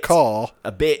A bit. Decor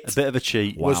A bit. A bit of a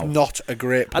cheat. was not a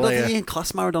great I don't player. think you can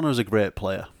class Maradona as a great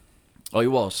player. Oh, he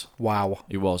was. Wow.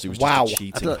 He was. He was Wow. just a I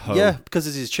cheating don't- hoe. yeah, because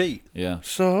it's his cheat. Yeah.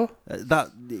 So That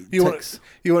you takes-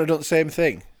 want to do the same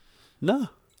thing? No.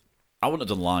 I wouldn't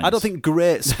have done lines. I don't think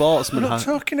great sportsmen We're not have...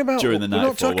 talking about. During the we're night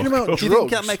not before talking World about Cup. Do you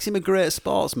drugs. think that makes him a great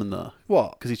sportsman, though?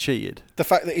 What? Because he cheated? The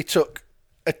fact that he took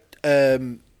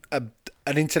an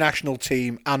international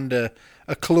team and a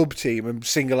club team and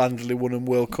single-handedly won them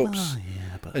World Cups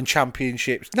and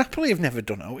championships. Napoli have never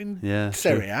done it in Yeah,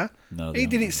 Serie A. No, they He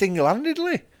did haven't. it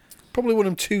single-handedly. Probably won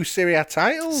them 2 Serie A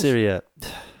titles. Syria.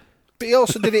 But he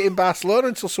also did it in Barcelona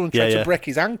until someone tried Yeah, to yeah. break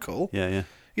his ankle. Yeah, yeah.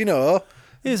 You know,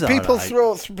 He's people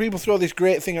all right. throw this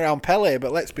great thing around Pele,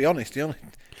 but let's be honest, he only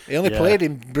Yeah. played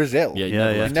in Brazil. Yeah, he Yeah,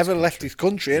 never yeah. He never left his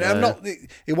country, and Yeah, I'm not.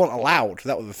 He wasn't allowed.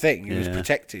 That was the thing. He was Yeah.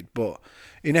 protected, but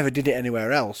he never did it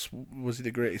anywhere else. Was he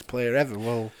the greatest player ever?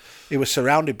 Well, he was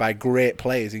surrounded by great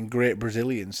players in great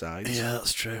Brazilian sides, Yeah,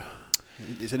 that's true.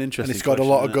 It's an and interesting he scored a question,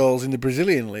 lot of isn't it? goals in the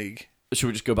Brazilian league. Should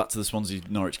we just go back to the Swansea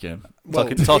Norwich game? Well,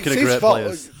 Talking it's of his great fault.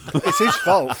 players. It's his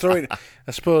fault. Throwing,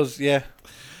 I suppose. Yeah,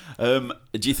 Do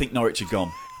you think Norwich have gone?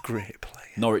 great player.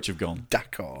 Norwich have gone.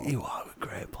 Dakar. You are a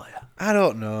great player. I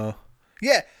don't know.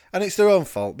 Yeah, and it's their own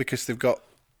fault because they've got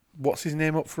what's his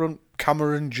name up front,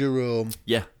 Cameron Jerome.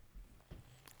 Yeah.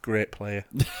 Great player.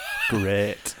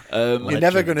 Great. You're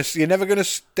never gonna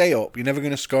stay up. You're never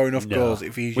gonna score enough No. goals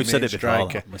if he's your We've said main it before,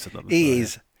 striker. though. We've said that He before,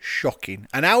 is shocking,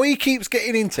 and how he keeps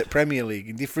getting into Premier League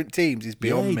in different teams is Yeah,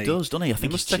 beyond he me. does, doesn't he? I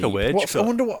think must he's take a cheap. wage I cut.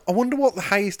 wonder what the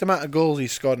highest amount of goals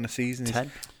he's scored in a season is.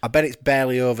 10? I bet it's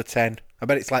barely over 10. I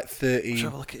bet it's like 13 Let's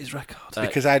have a look at his record.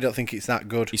 because I don't think it's that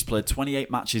good. He's played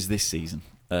 28 matches this season.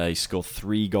 He scored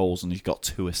 3 goals and he's got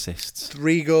 2 assists.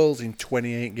 3 goals in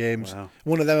 28 games. Wow.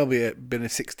 One of them will been a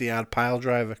 60-yard pile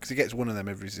driver because he gets one of them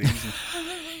every season.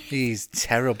 He's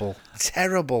terrible.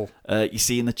 Terrible. You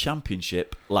see, in the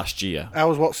Championship last year,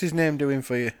 What's his name doing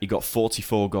for you? he got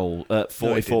 44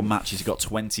 didn't. matches. He got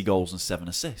 20 goals and 7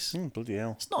 assists. Bloody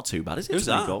hell. It's not too bad, is it? Who's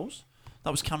 20 that? goals.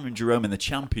 That was Cameron Jerome in the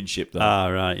Championship, though. Ah,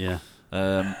 right, yeah.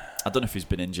 I don't know if he's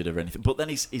been injured or anything. But then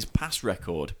his pass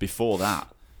record before that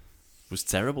was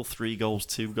terrible. 3 goals,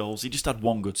 2 goals. He just had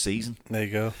one good season. There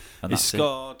you go. And He that's it.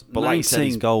 scored But like you said,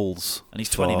 19 goals. And he's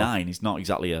for- 29. He's not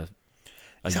exactly a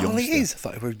Is that all he youngster. is? I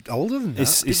thought he was older than that.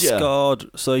 He Did ya? scored...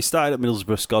 So he started at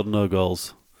Middlesbrough, scored no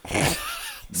goals.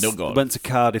 No god. Went to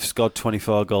Cardiff, scored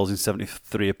 24 goals in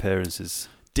 73 appearances.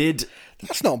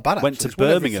 That's not bad, actually. Went to It's one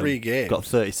every Birmingham, 3 games. got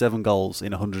 37 goals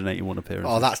in 181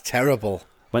 appearances. Oh, that's terrible.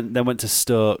 Then went to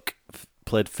Stoke,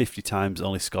 played 50 times,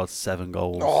 only scored 7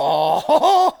 goals.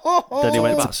 Oh. Then he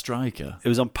went What to... about striker? It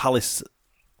was on Palace...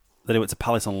 Then he went to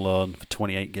Palace on loan for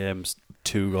 28 games,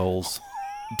 2 goals.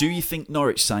 Do you think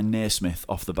Norwich signed Naismith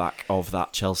off the back of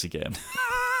that Chelsea game?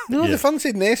 No, they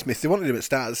fancied Naismith. They wanted him at the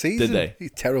start of the season. Did they?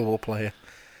 He's a terrible player.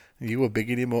 You were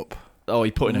bigging him up. Oh,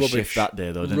 he put in a Rubbish. shift that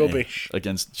day, though, didn't Rubbish. he?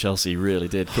 Against Chelsea, he really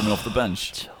did. Coming off the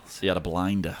bench. He had a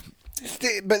blinder.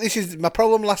 But this is my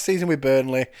problem last season with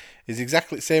Burnley is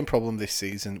exactly the same problem this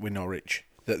season with Norwich.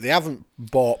 That they haven't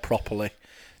bought properly.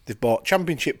 They've bought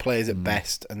Championship players at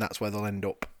best, and that's where they'll end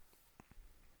up.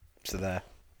 So there.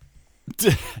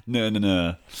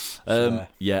 No.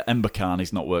 Yeah,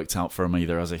 Mbakani's not worked out for him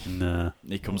either, has he? No.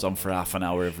 He comes on for half an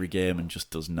hour every game and just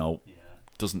doesn't do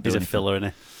He's anything. a filler,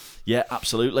 isn't Yeah,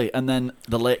 absolutely. And then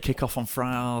the late kick-off on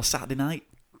Saturday night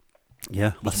he?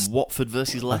 Yeah. was Watford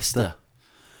versus Leicester.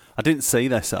 I didn't see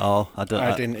this at all. I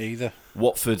didn't either.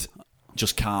 Watford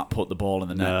just can't put the ball in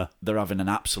the net. No. They're having an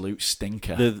absolute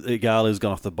stinker. The Igalo's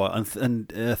gone off the ball,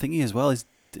 and I think he as well is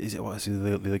the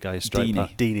other guy?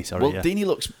 Deeney, sorry. Well, yeah. Deeney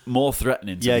looks more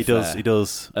threatening. To Yeah, be he does. fair. He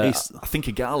does. I think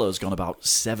Igalo's gone about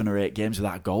 7 or 8 games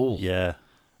without a goal. Yeah.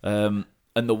 And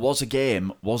there was a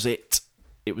game. Was it?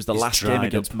 It was the He's last game dried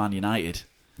against up. Man United.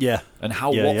 Yeah. And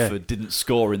how Yeah, Watford didn't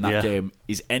score in that Yeah. game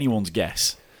is anyone's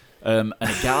guess. And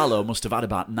Igalo must have had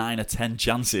about 9 or 10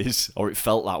 chances, or it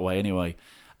felt that way anyway.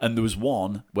 And there was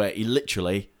one where it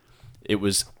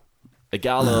was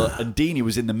Igalo and Deeney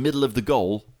was in the middle of the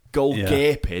goal Yeah.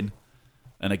 gaping,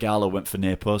 and Igalo went for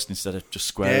near post instead of just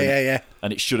squaring. Yeah.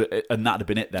 And and that'd have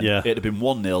been it then. Yeah. It'd have been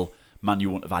 1-0. Man, you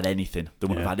wouldn't have had anything. They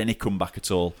wouldn't have had any comeback at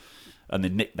all. And they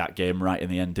nicked that game right in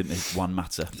the end, didn't they? One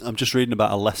matter. I'm just reading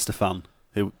about a Leicester fan,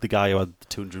 the guy who had the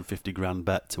 250 grand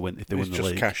bet to win if they He's win the just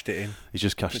league. cashed it in He's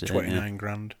just cashed for it in. 29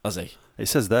 grand. Has he? It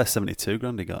says there 72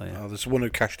 grand he got. Yeah. Oh, there's one who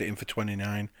cashed it in for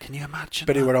 29. Can you imagine?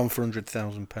 But he that? were on for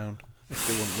 £100,000 if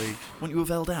they won league. Weren't you have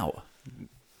held out?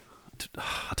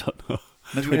 I don't know.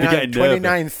 Maybe We'd be getting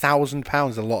nervous. £29,000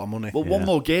 is a lot of money. Well, one Yeah.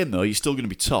 more game though, you're still going to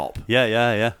be top.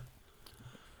 Yeah.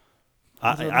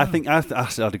 I think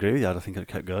I'd agree with you. I think I'd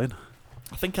kept going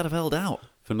I think I'd have held out.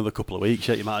 for another couple of weeks.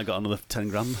 Yeah, you might have got another 10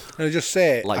 grand. Can I just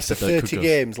say, Like after I said, they could 30 go-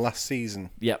 games last season,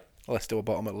 Yep. Leicester were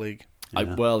bottom of the league.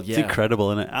 It's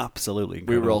incredible, isn't it? Absolutely We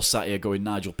incredible. were all sat here going,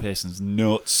 Nigel Pearson's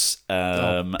nuts.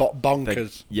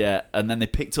 Bonkers. And then they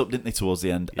picked up, didn't they, towards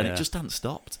the end? And Yeah. it just hadn't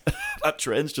stopped. That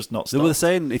train's just not They were stopped.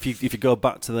 saying if you go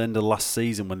back to the end of last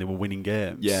season when they were winning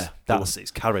games, Yeah.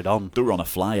 it's carried on. They were on a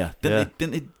flyer. Didn't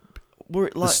they? Were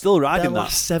it like still riding their that.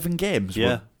 last 7 games? Yeah.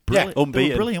 Were brilliant. Yeah, unbeaten. They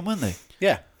were brilliant, weren't they?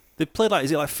 Yeah. They played like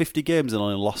 50 games and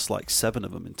only lost like 7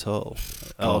 of them in total.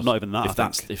 Oh, not even that.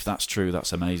 If that's true,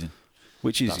 that's amazing.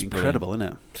 Which is that's incredible, isn't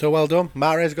it? So well done.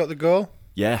 Mahrez got the goal.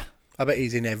 Yeah. I bet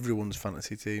he's in everyone's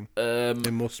fantasy team.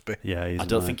 He must be. Yeah, I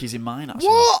don't think he's in mine. Actually,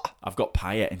 What? I've got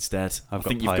Payet instead. I I've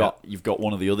think got you've got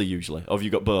one or the other usually. Or have you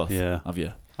got both? Yeah. Have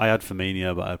you? I had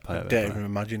Firmino, but I had Payet. Don't even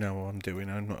imagine how I'm doing.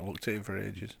 I've not looked at him for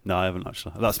ages. No, I haven't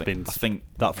actually. That's been I think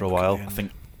that for a while. Yeah. I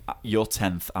think you're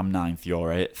 10th, I'm 9th, you're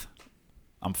 8th.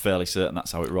 I'm fairly certain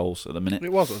that's how it rolls at the minute.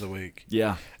 It was the other week.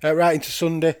 Yeah. Right into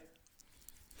Sunday.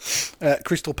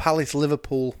 Crystal Palace,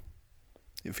 Liverpool.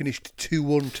 It finished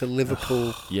 2-1 to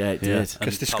Liverpool Yeah, it Yeah. did.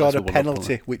 because they Palace scored a were one up,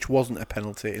 penalty, weren't which wasn't a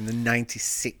penalty, in the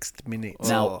 96th minute.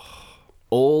 Now,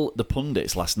 all the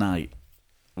pundits last night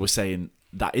were saying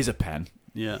that is a pen.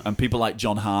 Yeah. And people like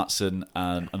John Hartson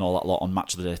and all that lot on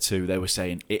Match of the Day too, they were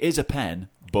saying it is a pen,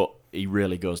 but he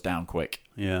really goes down quick.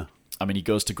 Yeah. I mean, he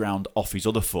goes to ground off his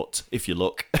other foot, if you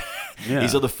look. Yeah.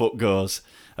 His other foot goes.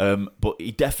 But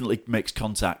he definitely makes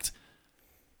contact.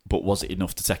 But was it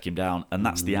enough to take him down? And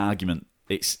that's the argument.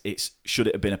 It's should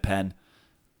it have been a pen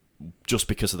just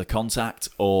because of the contact?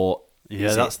 Or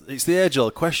Yeah, it's the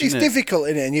age-old question. It's isn't it? difficult,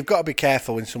 isn't it? And you've got to be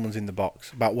careful when someone's in the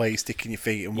box about where you're sticking your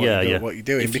feet and what, you're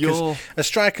doing. If Because you're- a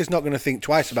striker's not going to think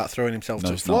twice about throwing himself to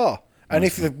the it's floor. not. And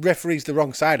if the referee's the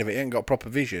wrong side of it, he ain't got proper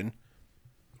vision,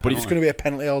 But it's going to be a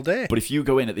penalty all day. But if you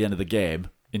go in at the end of the game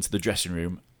into the dressing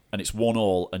room and it's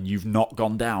 1-1 and you've not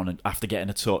gone down and after getting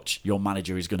a touch, your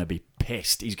manager is going to be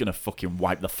pissed. He's going to fucking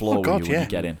wipe the floor with you when you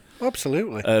get in.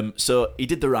 Absolutely. So he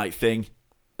did the right thing.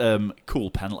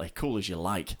 Cool penalty, cool as you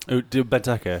like. Oh, did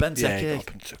Benteke? Benteke, Yeah, he got up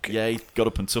and took it. Yeah, he got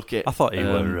up and took it. I thought he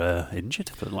were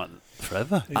injured for like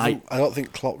forever. I don't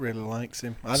think Klopp really likes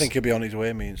him. I think he'll be on his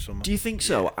way, me in summer. Do you think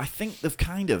so? I think they've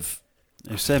kind of.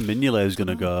 They were saying Mignolet was going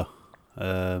to go.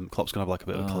 Klopp's going to have like a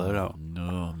bit of a clear out.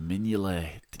 No,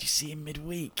 Mignolet. Did you see him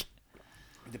midweek?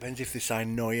 Depends if they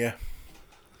sign Neuer.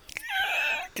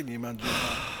 Can you imagine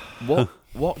that?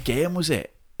 What game was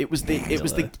it? It was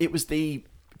the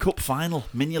cup final.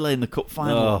 Mignolet in the cup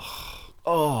final.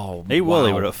 Oh, He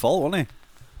wow. were at fault, wasn't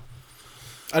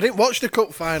I didn't watch the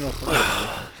cup final. he?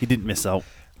 He didn't miss out.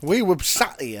 We were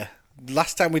sat here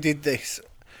last time we did this,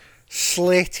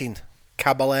 slating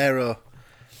Caballero.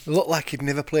 It looked like he'd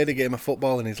never played a game of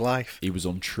football in his life. He was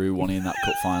untrue, wasn't he, in that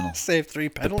cup final? Saved 3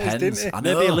 penalties, pens. didn't he? I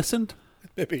know. Maybe he listened.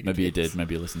 Maybe he did.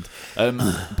 Maybe he listened.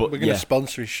 But We're going to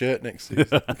sponsor his shirt next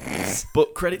season.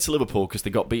 But credit to Liverpool because they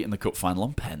got beat in the cup final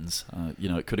on pens.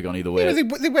 It could have gone either way. Yeah,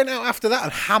 they went out after that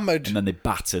and hammered. And then they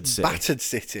battered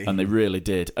City. And they really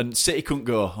did. And City couldn't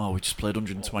go, we just played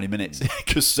 120 minutes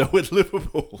because so would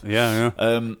Liverpool. Yeah.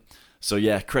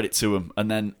 So, credit to them.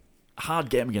 And then, hard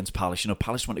game against Palace.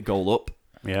 Palace went a goal up.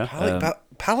 Yeah.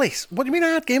 Palace? What do you mean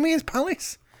hard game against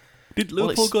Palace? Did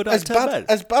Liverpool go down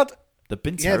as bad? They've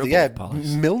been terrible,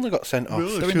 Palace. Milner got sent off.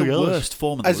 They're in the worst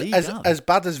form of the league, as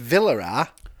bad as Villa are,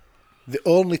 the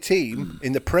only team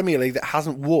in the Premier League that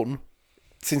hasn't won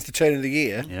since the turn of the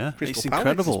year. Yeah, Crystal it's Palace.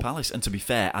 incredible. Palace. And to be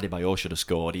fair, Adebayor should have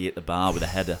scored. He hit the bar with a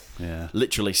header. Yeah.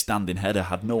 Literally standing header.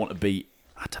 Had no one to beat.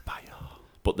 Adebayor.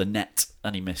 But the net,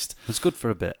 and he missed. It was good for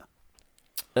a bit.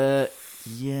 Yeah.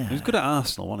 He was good at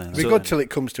Arsenal, wasn't he? It'll be good till it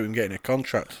comes to him getting a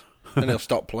contract. Then he'll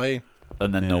stop playing.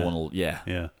 And then no one will,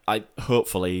 yeah.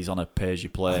 Hopefully he's on a I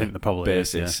pay-as-you-play think they probably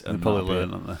basis. They probably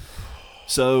learn, aren't they?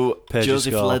 So, Pay as you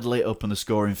Joseph score. Ledley up in the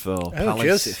scoring for Palace.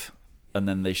 Joseph. And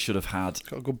then they should have had...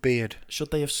 Got a good beard. Should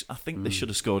they have... I think they should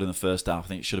have scored in the first half. I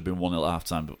think it should have been 1-0 at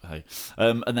half-time, but hey.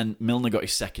 And then Milner got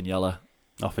his second yellow.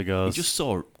 Off he goes.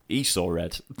 He saw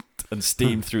red and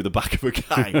steamed through the back of a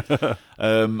guy.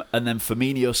 And then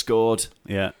Firmino scored.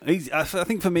 Yeah. I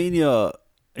think Firmino...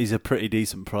 He's a pretty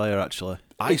decent player, actually.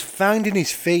 He's finding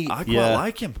his feet. I quite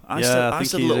like him. I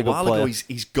said a little while ago,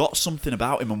 he's got something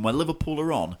about him, and when Liverpool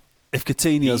are on... If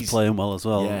Coutinho's playing well as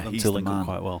well, he's he'll the link up man.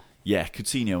 quite well. Yeah,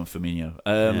 Coutinho and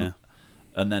Firmino.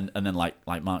 And then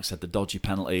like Mark said, the dodgy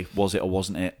penalty, was it or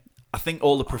wasn't it? I think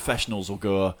all the professionals will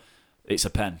go, it's a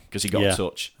pen, because he got a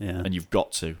touch, and you've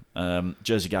got to.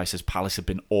 Jersey Guy says Palace have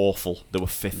been awful. They were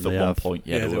fifth at one point.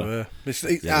 Yeah, they were.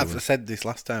 I've said this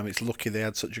last time, it's lucky they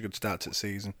had such a good start to the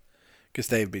season, because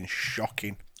they've been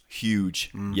shocking.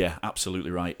 Huge. Yeah,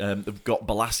 absolutely right. They've got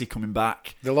Balassi coming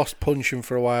back. They lost Puncheon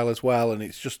for a while as well, and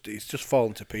it's just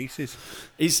fallen to pieces.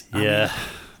 It's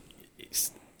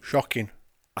shocking.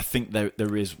 I think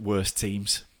there is worse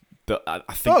teams. But I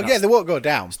think they won't go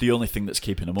down. It's the only thing that's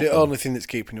keeping them up. The only thing that's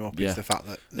keeping them up is the fact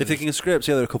that if they can scrape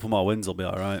together a couple more wins, they'll be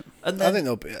all right. And then,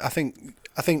 I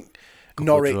think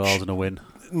Norwich and a win.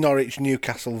 Norwich,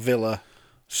 Newcastle, Villa,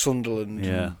 Sunderland.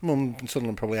 Yeah.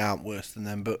 Sunderland probably aren't worse than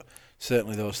them, but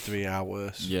certainly those three are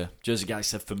worse. Yeah. Jersey Guy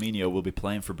said Firmino will be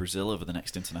playing for Brazil over the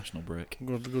next international break.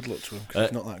 Good luck to him, because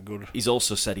he's not that good. He's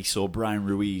also said he saw Brian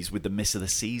Ruiz with the miss of the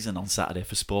season on Saturday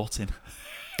for Sporting.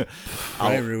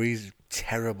 Brian Ruiz is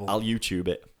terrible. I'll YouTube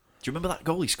it. Do you remember that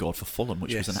goal he scored for Fulham,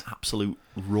 which was an absolute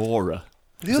roarer?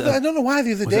 I don't know why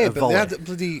the other day, but they had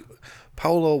bloody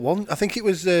Paolo I think it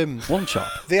was one chop.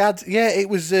 They had it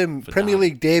was Premier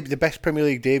League debut, the best Premier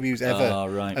League debuts ever. Oh,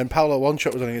 right. And Paolo one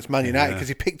shot was on against Man United because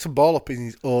he picked a ball up in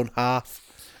his own half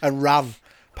and ran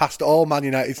past all Man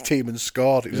United's team and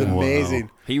scored. It was amazing.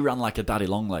 Wow. He ran like a daddy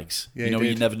long legs. Yeah,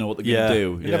 you never know what they're going to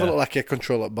do. He never looked like he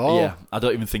control that ball. Yeah, I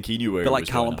don't even think he knew where he was. Like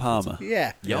Callum Palmer.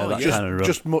 Yeah,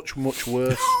 just much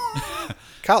worse.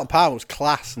 Carlton Palmer was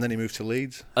class, and then he moved to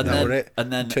Leeds. And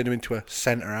then turned him into a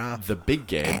centre half. The big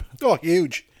game. Oh,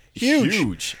 huge.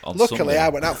 On Luckily, Sunday. I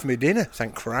went out for my dinner.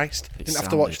 Thank Christ. Didn't have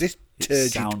to watch this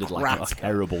turgid sounded crap. like a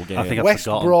terrible game. I think West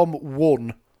Brom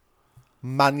won.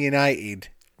 Man United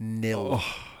 0.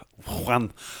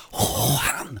 Juan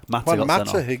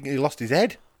Mata. He lost his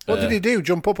head. What did he do?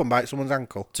 Jump up and bite someone's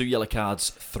ankle? 2 yellow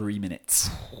cards, 3 minutes.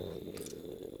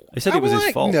 He said it was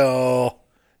his fault.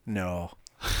 No.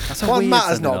 That's Juan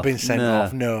Mata's not been sent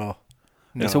off. No.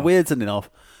 It's a weird sending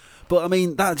off. But I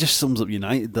mean, that just sums up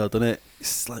United, though, doesn't it?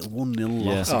 It's like 1-0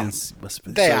 loss against West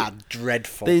Brom. They are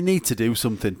dreadful. They need to do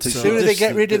something. The sooner they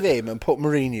get rid of him and put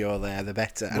Mourinho there, the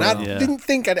better. And I didn't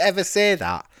think I'd ever say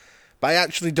that. But I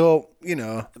actually don't,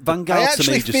 Van Gaal I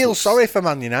actually to me feel sorry for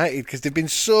Man United because they've been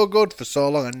so good for so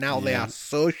long and now they are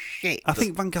so shit. I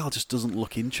think Van Gaal just doesn't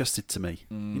look interested to me.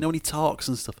 When he talks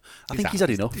and stuff. I think he's had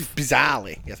enough.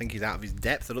 Bizarrely, I think he's out of his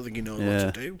depth. I don't think he knows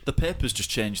what to do. The papers just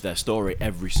change their story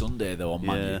every Sunday, though, on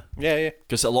Man U. Yeah.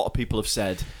 Because a lot of people have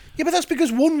said... Yeah, but that's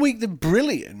because one week they're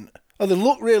brilliant, or they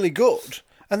look really good,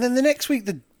 and then the next week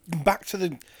they're back to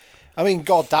the... I mean,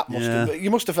 God, that must have... You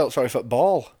must have felt sorry for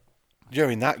Ball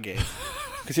during that game.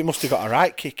 Because it must have got a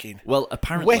right kicking. Well,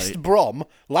 apparently... West Brom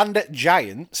land at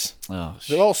Giants.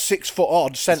 They're all 6 foot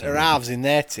odd centre halves in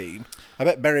their team. I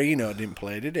bet Berahino didn't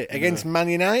play, did it? Against Man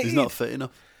United. He's not fit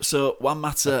enough. So Juan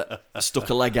Mata stuck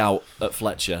a leg out at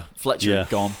Fletcher. Fletcher had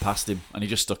gone past him, and he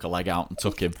just stuck a leg out and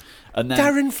took him. And then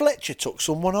Darren Fletcher took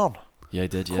someone on. Yeah, he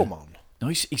did. Yeah. Come on. No,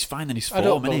 he's fine in his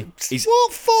form, isn't he?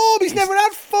 What form? He's never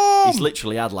had form. He's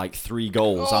literally had like 3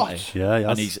 goals, hasn't he? Yeah, he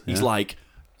has. And he's like,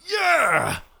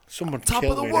 yeah. Someone Top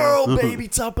kill of the me world, baby,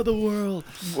 top of the world.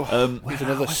 Now. He's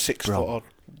another 6 foot odd.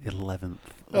 11th.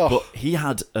 Oh. But he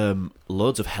had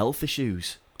loads of health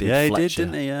issues. Yeah, he did, Fletcher.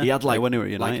 didn't he? Yeah. He had like, when he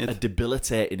was at like United. a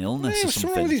debilitating illness Yeah, or what's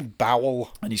wrong something. with his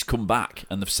bowel? And he's come back,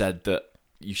 and they've said that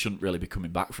you shouldn't really be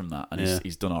coming back from that, and Yeah.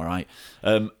 he's done all right.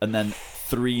 And then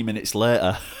 3 minutes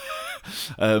later,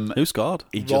 Who scored?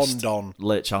 he just Rondon.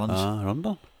 late challenge.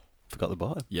 Rondon. Forgot the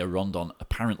bottom. Yeah, Rondon.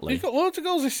 Apparently, He's got loads of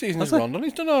goals this season, Has has he? Rondon.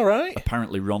 He's done all right.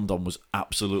 apparently Rondon was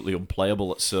absolutely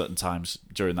unplayable at certain times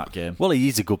during that game. Well,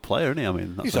 he's a good player, isn't he? I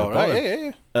mean, that's He's no all right,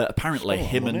 problem. yeah. Apparently, Spent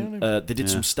a him lot of and money on they did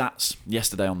some stats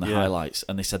yesterday on the Yeah. highlights,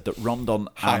 and they said that Rondon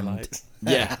Highlights. and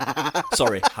yeah,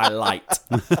 sorry, highlight,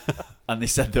 and they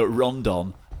said that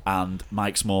Rondon and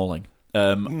Mike Smalling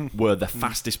were the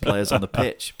fastest players on the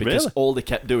pitch because Really? all they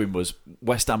kept doing was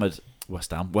West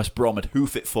Brom had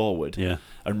hoof it forward, Yeah.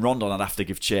 and Rondon had have to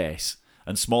give chase,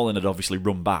 and Smalling had obviously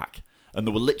run back, and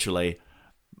they were literally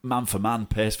man for man,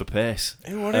 pace for pace.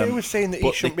 Who was saying that he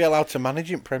but shouldn't they- be allowed to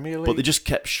manage in Premier League? But they just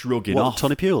kept shrugging What, off.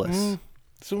 Tony Pulis?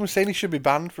 Someone was saying he should be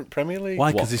banned from Premier League. Why?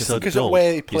 What, Because he's 'cause so Because of dull.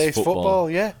 where he plays football. football,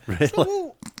 yeah. Really? So,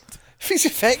 well, if he's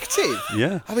effective.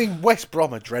 Yeah. I mean, West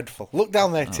Brom are dreadful. Look down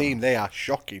Oh. their team, they are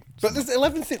shocking. But there's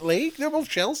 11th in league, they're above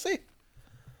Chelsea.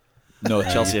 No,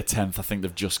 Chelsea are 10th. I think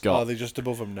they've just got. Oh, they're just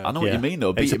above them now. I know what Yeah. you mean, though.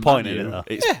 It's a Beating point, Man isn't U, it,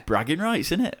 though? It's bragging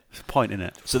rights, isn't it? There's a point in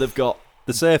it. So they've got.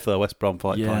 They're safe though, West Brom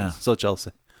 5 Yeah. points. So Chelsea.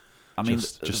 I mean,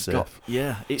 Just they've got, safe.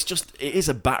 yeah. It is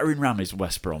a battering ram. Is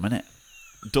West Brom, isn't it?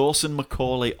 Dawson,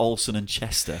 Macaulay, Olsen, and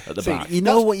Chester at the See, back. You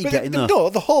know that's- what you're but getting, though. No,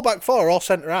 the whole back four are all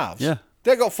centre halves. Yeah.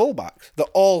 They've got full backs. They're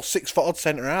all 6 foot odd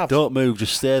centre halves. Don't move,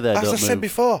 just stay there, As don't I move. said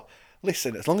before,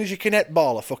 listen, as long as you can hit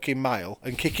ball a fucking mile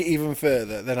and kick it even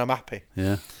further, then I'm happy.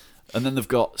 Yeah. And then they've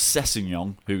got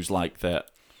Sessegnon, who's like their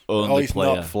Oh, only he's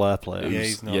player. not. Flair player. Yeah,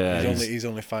 he's not. yeah, he's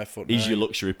only 5 foot. He's 9. your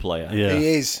luxury player. Yeah. He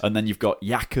is. And then you've got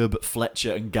Jakob,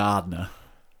 Fletcher, and Gardner.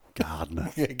 Gardner.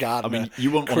 I Gardner. mean,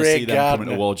 you wouldn't want to Craig see them Gardner.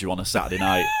 coming towards you on a Saturday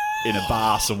night in a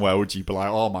bar somewhere, would you? Be like,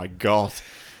 oh my god.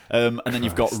 And then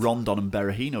you've got Rondon and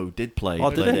Berahino, who did play. Oh,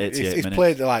 did played they? 88 He's minutes.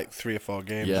 played like 3 or 4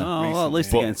 games. Yeah. Oh, recently. well, at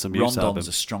least But he's getting some use out of Rondon's him.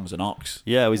 as strong as an ox.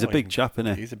 Yeah, he's a big chap,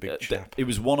 isn't he? He's a big chap. It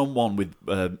was one-on-one with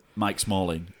Mike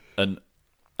Smalling, and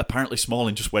apparently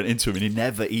Smalling just went into him, and he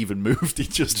never even moved. He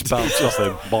just bounced off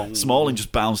him. Bong. Smalling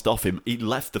just bounced off him. He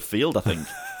left the field, I think,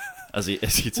 as he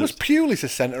Was touched. Pulis a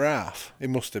centre half? It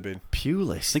must have been. I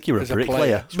Pulis. think you're a As a bricklayer.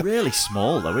 player. He's really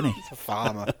small, though, isn't he? He's a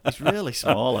farmer. He's really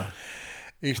smaller.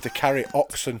 He used to carry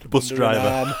oxen Bus under an driver.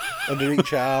 arm, under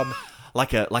each arm.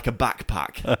 Like a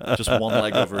backpack, just one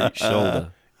leg over each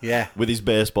shoulder, Yeah. with his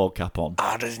baseball cap on.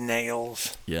 Hard as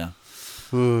nails. Yeah.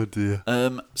 Oh, dear.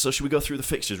 So should we go through the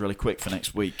fixtures really quick for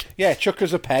next week? Yeah, chuck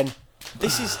us a pen.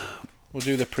 This is. We'll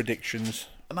do the predictions.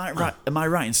 Am I right? Am I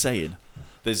right in saying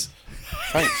there's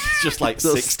Thanks. it's just like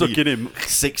That's stuck in him.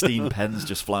 16 pens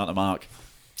just fly out the mark?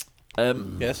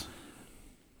 Yes.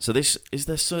 So is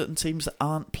there certain teams that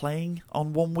aren't playing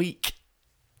on 1 week?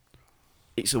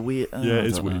 It's a weird. Yeah, I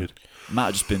it's don't know. weird. Might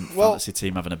have just been Well- fantasy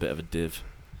team having a bit of a div.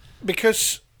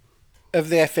 Because of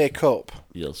the FA Cup,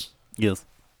 Yes. Yes.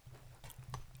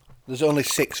 there's only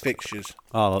 6 fixtures.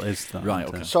 Oh, that is that. Right,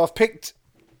 okay. So I've picked.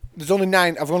 There's only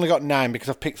 9. I've only got 9 because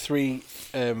I've picked 3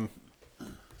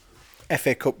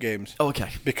 FA Cup games. Oh, okay.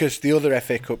 Because the other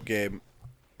FA Cup game,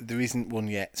 there isn't one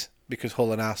yet. Because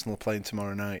Hull and Arsenal are playing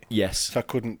tomorrow night. Yes. So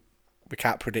we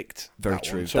can't predict. Very that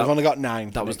true. One. So I've only got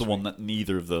 9. That was the one that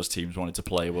neither of those teams wanted to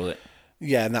play, was it?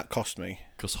 Yeah, and that cost me.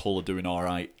 Because Hull are doing all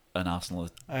right and Arsenal are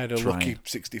I had a trying. lucky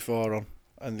 64 on,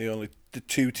 and the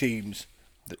 2 teams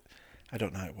that I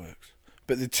don't know how it works,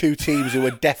 but the 2 teams who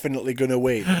were definitely going to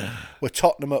win were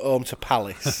Tottenham at home to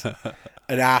Palace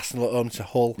and Arsenal at home to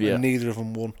Hull, Yeah. and neither of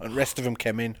them won, and the rest of them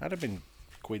came in. I'd have been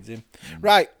quids in.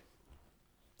 Right,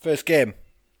 first game,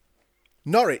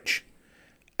 Norwich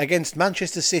against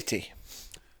Manchester City.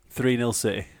 3-0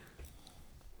 City.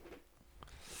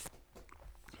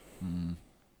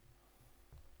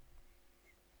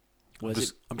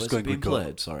 Where's I'm it just going being to go.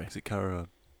 played? Sorry, Is it Carrow?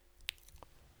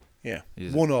 Yeah,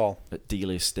 Is it? 1-1. at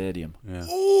Delius Stadium. Yeah.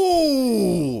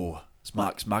 Ooh, it's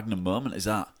Mark's magnum moment. Is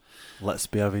that Let's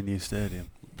be having new stadium.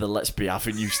 the Let's Be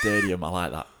Avenue Stadium? I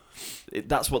like that.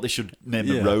 That's what they should name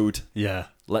Yeah. the road. Yeah.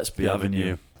 Let's Be The Avenue.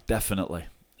 Avenue. Definitely.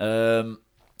 I'm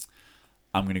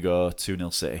going to go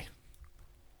 2-0 City.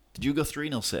 Did you go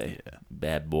 3-0 City? Yeah.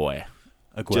 Bad boy.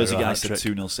 Aguero Jersey guy said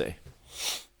hat-trick. 2-0 City.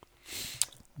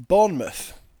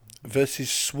 Bournemouth versus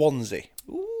Swansea.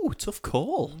 Ooh, tough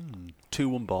call.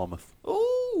 2-1 Bournemouth.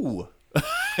 Ooh. Go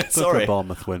for Sorry. a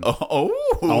Bournemouth win.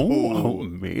 Oh.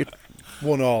 mate.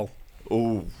 1-1.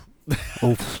 Oh.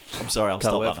 Oh, I'm sorry, I'll can't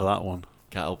stop wait that for now. that one.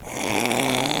 Can't help.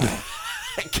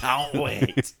 Can't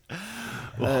wait.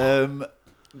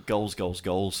 Goals. Goals, goals,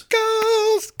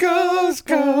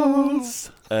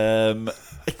 goals.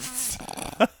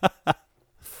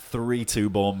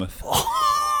 3-2 Bournemouth.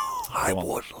 I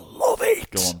would love it.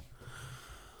 Go on.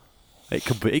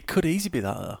 It could easily be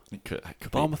that, though. It could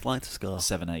Bournemouth like to score.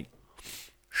 7-8.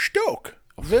 Stoke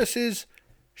versus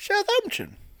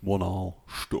Southampton. 1-1.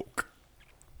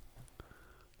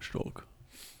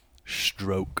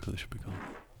 Stroke, they should be called.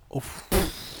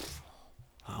 Oof.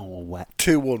 Oh, wet.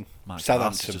 2-1 My glass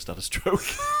Southampton. just had a stroke.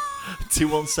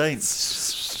 2-1 Saints.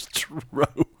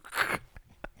 Stroke.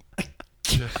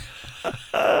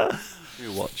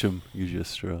 You watch them use your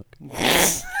stroke.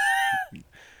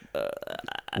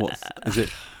 What is it?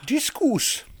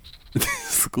 Discus.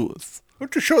 Schools.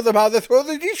 Want to show them how they throw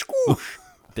the discus.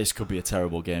 This could be a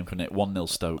terrible game, couldn't it? 1-0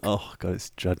 Stoke. Oh god, it's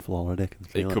dreadful already. I can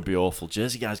feel It could be awful.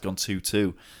 Jersey guy's gone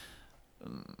 2-2.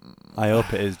 I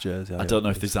hope it is Jersey. I don't know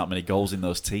if there's that many goals in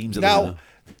those teams. Now,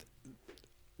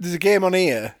 there's a game on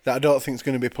here that I don't think is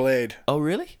going to be played. Oh,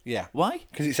 really? Yeah. Why?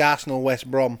 Because it's Arsenal West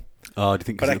Brom. Oh, do you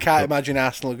think? But I can't imagine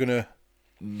Arsenal are going to.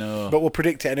 No. But we'll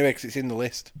predict it anyway because it's in the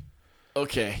list.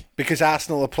 Okay. Because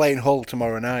Arsenal are playing Hull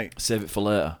tomorrow night. Save it for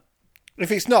later.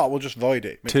 If it's not, we'll just void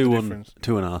it. Makes no 2-1. difference.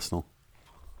 2-1 Arsenal.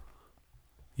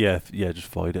 Yeah, just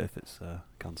void it if it's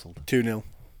cancelled. 2-0.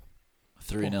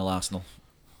 3-0 Arsenal.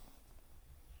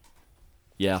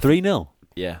 Yeah. 3-0.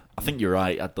 Yeah. I think you're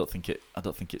right. I don't think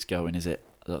it's going, is it?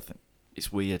 I don't think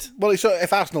it's weird. Well, it's,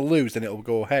 if Arsenal lose, then it'll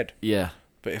go ahead. Yeah.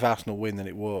 But if Arsenal win, then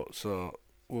it won't. So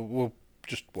we'll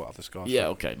just have the score. Yeah,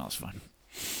 okay, no, that's fine.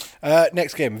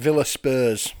 Next game, Villa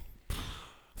Spurs.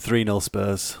 3-0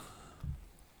 Spurs.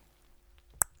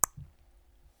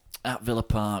 At Villa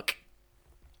Park.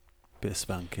 Bit of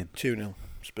spanking. 2-0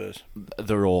 Spurs.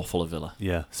 They're awful at Villa.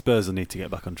 Yeah, Spurs will need to get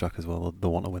back on track as well. They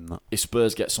want to win that. If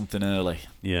Spurs get something early,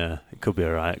 Yeah, it could be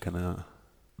alright, can it?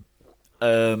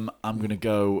 I'm going to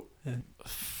go...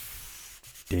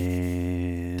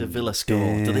 The Villa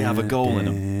score. Do they have a goal in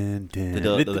them? They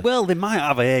don't, do they? Well, they might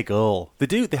have a goal. They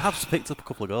do. They have picked up a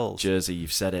couple of goals. Jersey,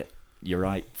 you've said it. You're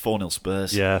right. 4-0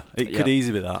 Spurs. Yeah, it could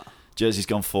easily be that. Jersey's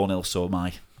gone 4-0, so am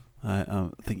I. I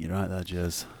think you're right there,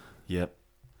 Jez. Yep.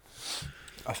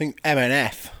 I think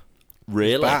MNF.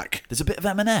 Really? Back. There's a bit of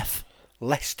M&F.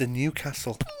 Leicester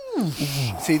Newcastle.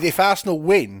 See, if Arsenal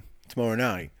win tomorrow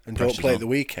night and Pressure's don't play on. at the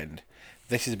weekend,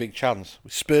 this is a big chance.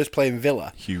 With Spurs playing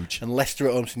Villa. Huge. And Leicester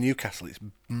at home to Newcastle, it's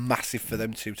massive for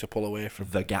them to pull away from.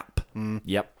 The gap.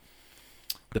 Yep.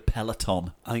 The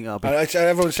peloton. I think that'll be.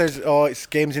 Everyone says, "Oh, it's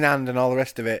games in hand and all the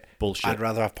rest of it." Bullshit. I'd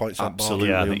rather have points on Absolutely. board.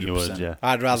 Yeah, I think you 100%. would. Yeah,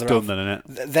 I'd rather it's have. done then,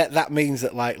 innit? That means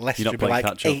that like Leicester You're not would be playing like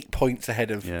catch-up. 8 points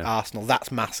ahead of Yeah. Arsenal.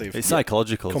 That's massive. It's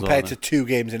psychological as well, compared to isn't 2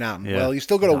 games in hand. Yeah. Well, you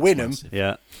still got to That's win them. massive. it?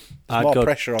 Yeah, There's I'd more go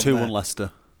pressure on 2-1 there.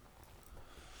 Leicester.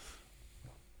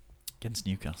 Against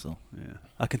Newcastle. Yeah,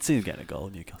 I can see him getting a goal.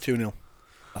 Newcastle. 2-0.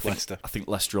 I think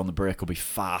Leicester on the break will be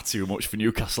far too much for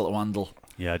Newcastle to handle.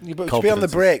 Yeah, Yeah, but to be on the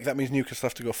break, that means Newcastle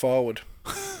have to go forward.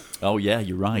 Oh, yeah,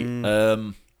 you're right.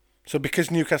 So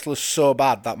because Newcastle is so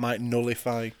bad, that might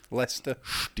nullify Leicester.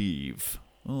 Steve.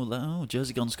 Oh,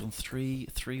 Jersey Gun's gone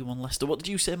 3-1 Leicester. What did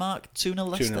you say, Mark? 2-0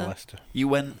 Leicester? 2-0 Leicester. You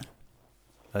went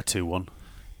 2-1.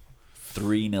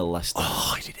 3-0 Leicester.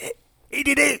 Oh, he did it! He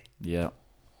did it! Yeah.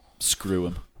 Screw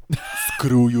him.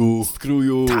 Screw you! Screw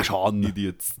you. Tash on.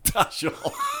 Idiots. Tash on.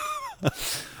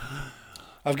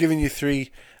 I've given you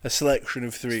a selection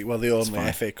of 3. Well, the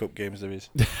only FA Cup games there is.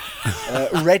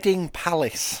 Reading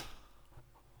Palace.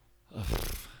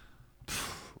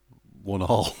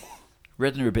 1-1.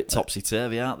 Reading are a bit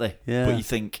topsy-turvy, aren't they? Yeah. But you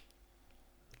think...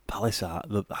 Palace are.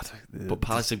 But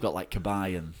Palace have got like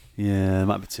Kabay and... Yeah, it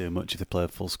might be too much if they play a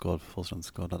full strength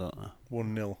squad. I don't know.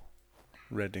 1-0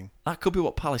 Reading. That could be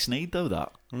what Palace need, though,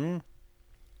 that.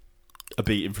 A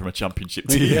beating from a championship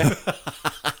team. Yeah.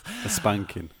 A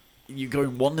spanking. You're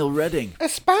going 1-0 Reading. A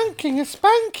spanking.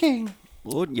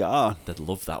 Wouldn't ya? They'd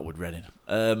love that, would Reading.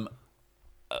 Go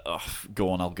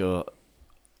on, I'll go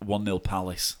 1-0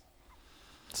 Palace.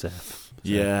 Safe.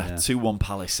 Yeah, 2-1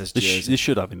 Palace, says They Jersey.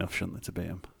 should have enough, shouldn't they, to beat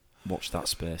him? Watch that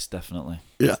space, definitely.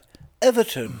 Yeah.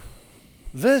 Everton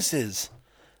versus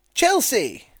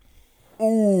Chelsea.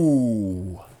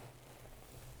 Ooh.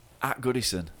 At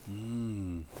Goodison.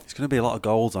 It's going to be a lot of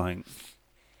goals, I think.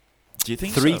 Do you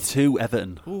think 3-2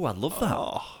 Everton. Ooh, I'd love that.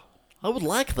 I would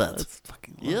like that. I'd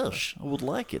fucking love Yes, I would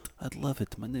like it. I'd love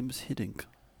it. My name is Hiddink.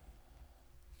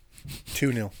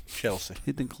 2-0 Chelsea.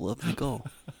 Hiddink, love me goal.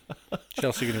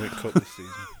 Chelsea going to win cup this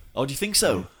season. Oh, do you think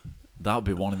so? That would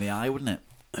be one in the eye, wouldn't it?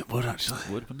 It would, actually.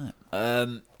 Wouldn't it?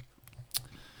 Not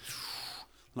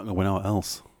going to win out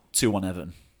else. 2-1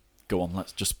 Everton. Go on,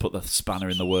 let's just put the spanner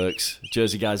in the works.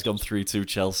 Jersey guy's gone 3-2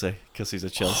 Chelsea because he's a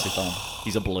Chelsea fan.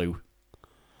 He's a blue.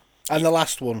 And the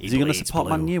last one. Is he going to bleeds support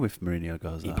blue. Man U if Mourinho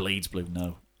goes He there? bleeds blue,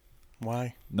 no.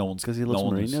 Why? No one's... Because he loves no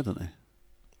one Mourinho, is- doesn't he?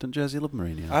 Doesn't Jersey love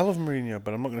Mourinho? I love Mourinho,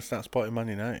 but I'm not going to start supporting Man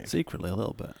United. Secretly, a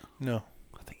little bit. No.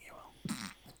 I think you will.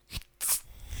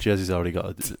 Jersey's already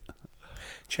got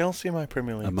Chelsea are my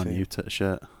Premier League a Man team. U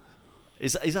shirt.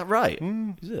 Is that right?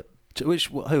 Is it?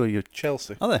 Who are you?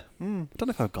 Chelsea. Are they? I don't know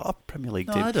if I've got a Premier League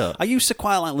No, team. I don't. I used to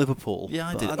quite like Liverpool. Yeah,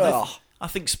 I but did. I I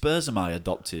think Spurs are my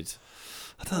adopted.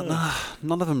 don't know.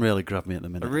 None of them really grab me at the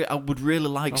I, minute. I would really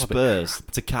like I'm a bit Spurs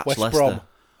to catch West Leicester. Brom.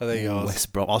 Are they yours?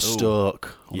 West Brom or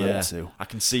Stoke. One of Yeah, the two. I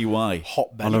can see why.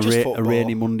 Hotbed On of a football.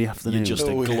 rainy Monday afternoon. You're just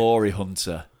Oh, a yeah. glory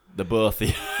hunter. The both of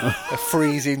you. A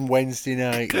freezing Wednesday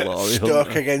night. Glory Stoke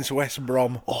hunter. against West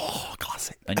Brom. Oh,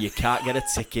 classic. And you can't get a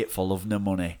ticket for love no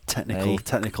money.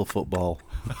 Technical football.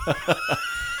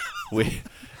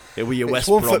 It were your It's West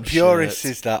one Brom for purists,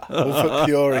 shirt. is that? One for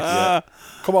purists.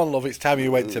 Come on, love, it's time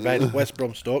you went to bed. West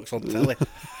Brom Stoke's on telly.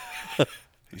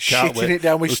 Shitting wait. it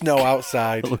down with snow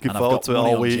outside. Looking And I've forward got to it money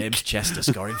all on week. James Chester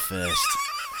scoring first.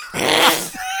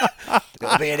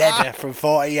 It'll be an header from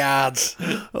 40 yards.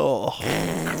 Oh,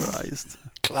 Christ.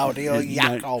 Claudio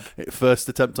Jacob. First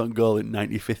attempt on goal in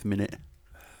 95th minute.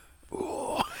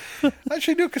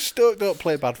 Actually, no, because Stoke don't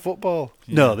play bad football.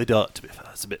 No, they don't, to be fair.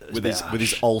 It's a bit, with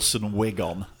his Olsen wig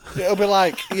on. It'll be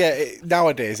like,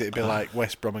 nowadays it'd be like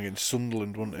West Brom against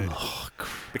Sunderland, wouldn't it?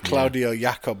 Be Claudio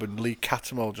Jacob and Lee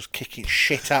Cattermole just kicking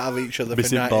shit out of each other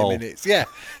Missing for 90 ball. minutes. Yeah,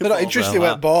 they're not interested in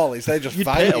Well, what ball is, they're just You'd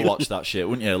pay to fighting. watch that shit,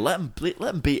 wouldn't you? Let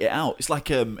them beat it out. It's like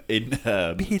in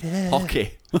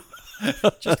hockey.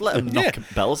 Just let them knock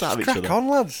bells out of each Crack other. on,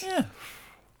 lads. Yeah.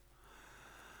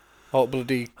 Hot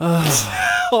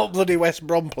bloody West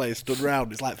Brom players stood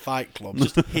round. It's like Fight Club.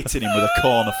 Just hitting him with a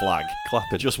corner flag.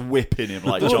 Clapping. Just whipping him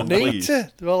like They John don't need Cleese.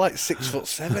 to. They're all like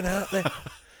 6'7", aren't they?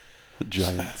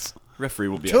 Giants. Referee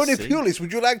will be Tony SC. Pulis,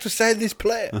 would you like to sign this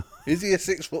player? Is he a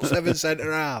 6'7"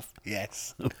 centre half?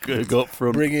 Yes. Go up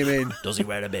front. Bring him in. Does he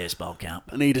wear a baseball cap?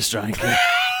 I need a striker.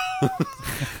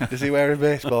 Does he wear a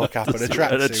baseball cap and a And a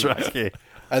tracksuit? tracky.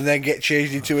 And then get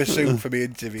changed into a suit for me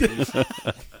interviews?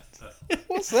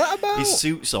 What's that about? His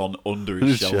suit's on under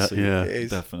his shell Shirt, suit. yeah. It is.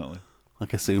 Definitely.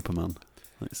 Like a Superman.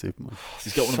 Like Superman.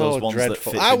 He's got one So of those ones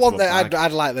dreadful. that fits I into want a that. bag.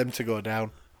 I'd like them to go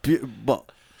down. What?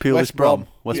 Pulis West Brom.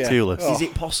 Brom. West Yeah. Pulis. Oh. Is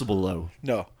it possible though?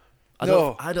 No. I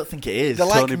No. don't think it is. They're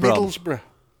like Tony Brom. Middlesbrough.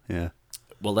 Yeah.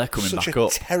 Well, they're coming Such back a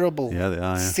up. terrible Yeah, they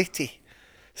are, yeah. city.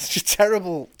 Such a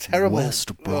terrible.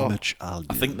 West Bromwich Albion.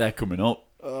 I think they're coming up.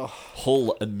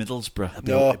 Hull and Middlesbrough.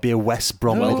 No. It'd be a West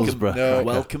Brom No. Middlesbrough. No.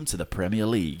 Welcome to the Premier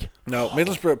League. No,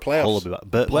 Middlesbrough Hull will playoffs. be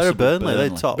back. Where are Burnley? They're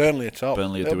top. Burnley are top.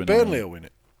 Burnley are doing Burnley all will win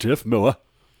it. Turf Moor.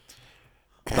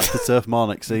 Back to Turf Moor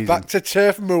next season. Back to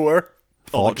Turf Moor.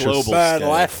 On the global Burnley.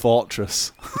 scale.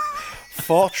 Fortress.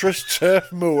 Fortress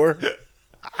Turf Moor.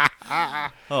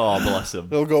 Oh, bless him.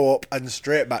 They'll go up and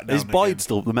straight back down. Is Boyd again.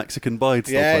 still the Mexican Boyd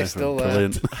still Yeah, playing he's for still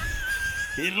him? there.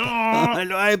 Brilliant.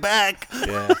 Hello, I'm back.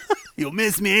 Yeah. You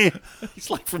miss me. He's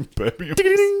like from Birmingham.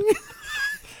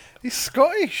 He's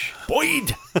Scottish.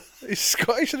 Boyd. He's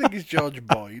Scottish. I think he's George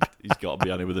Boyd. He's got to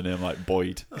be on it with a name like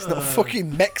Boyd. He's not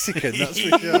fucking Mexican, that's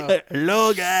for sure.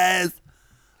 Hello, guys.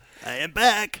 I am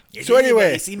back. So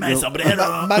anyway, See my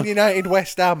sombrero. Man United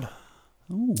West Ham.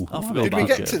 I forgot Did we about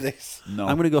get it. to this? No.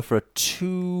 I'm going to go for a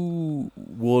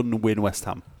 2-1 win West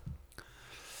Ham.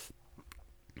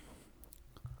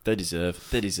 They deserve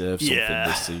something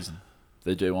this season.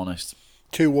 They do, honest.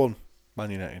 2-1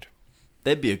 Man United.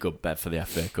 They'd be a good bet for the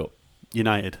FA Cup.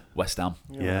 United. West Ham.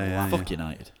 Yeah. Fuck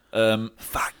United.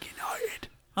 Fuck United.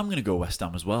 I'm going to go West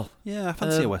Ham as well. Yeah, I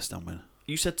fancy a West Ham win.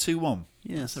 You said 2-1.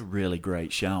 Yes. That's a really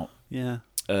great shout. Yeah.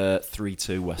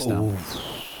 3-2 West Ham.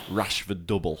 Rashford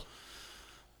double.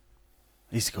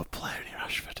 He's a good player, isn't he,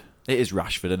 Rashford? It is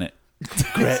Rashford, isn't it?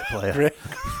 Great player. Great.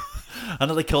 I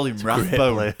know they call him great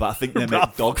Rathbone, player. but I think they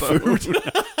make dog food.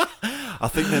 I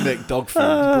think they make dog food.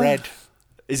 Bread.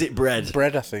 Is it bread?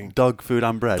 Bread, I think. Dog food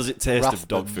and bread. Does it taste of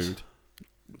dog Rathbones. food?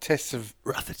 Tastes of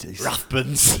Rathities.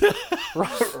 Rathbones.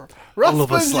 Rathbons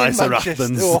love a slice in of Manchester.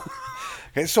 Rathbons. Oh,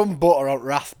 get some butter on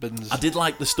Rathbons. I did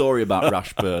like the story about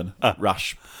Rashburn.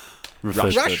 Rashford.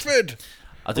 Rashford.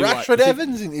 I do Rashford like,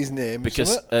 Evans in his name.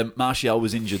 because isn't it? Martial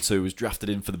was injured, so he was drafted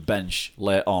in for the bench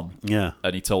late on. Yeah.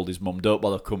 And he told his mum, "Don't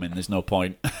bother coming. There's no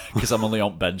point because I'm only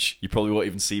on bench. You probably won't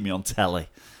even see me on telly."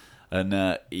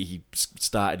 And he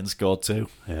started and scored 2.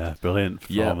 Yeah, brilliant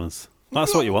Yeah. performance.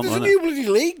 That's what you want, There's isn't a it? new bloody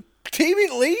league. Team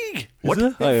in league. Is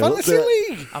there? Oh, yeah, Fantasy look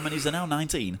league. How many is there now?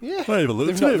 19. Yeah. Well, look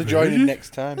They've at not it, to join really. in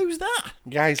next time. Who's that?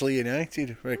 Guiseley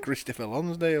United for Christopher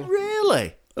Lonsdale.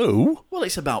 Really? Oh. Well,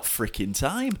 it's about freaking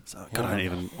time.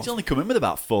 He's only come in with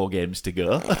about 4 games to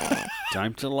go.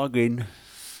 Time to log in.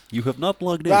 You have not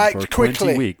logged in Right, for quickly.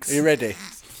 20 weeks. Are you ready?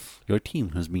 Your team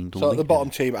has been So at deleted. the bottom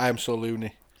team, I am so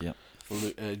loony. Yep.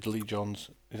 Lee Johns.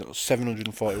 He's got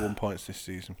 741 points this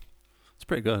season. It's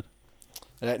pretty good.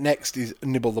 Next is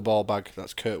Nibble the Ball Bag.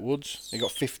 That's Kurt Woods. He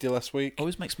got 50 last week.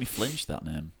 Always makes me flinch, that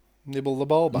name. Nibble the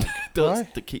Ball Bag. Why?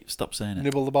 Stop saying it.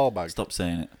 Nibble the Ball Bag. Stop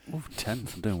saying it. Ooh,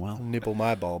 10th. I'm doing well. Nibble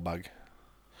my ball bag.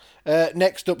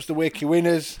 Next up's the Wakey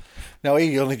Winners. Now,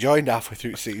 he only joined halfway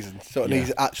through the season, so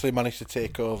he's actually managed to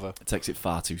take over. It takes it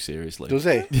far too seriously. Does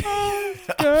he?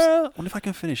 I wonder if I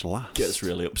can finish last. Gets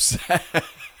really upset.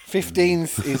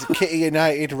 15th is Kitty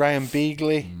United, Ryan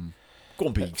Beagley. Go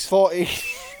on, Beaks.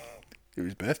 14th. It was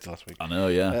his birthday last week. I know,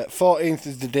 yeah. 14th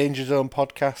is the Danger Zone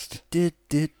podcast.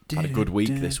 Had a good week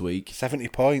this week. 70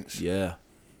 points. Yeah.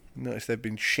 Notice they've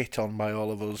been shit on by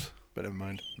all of us, but never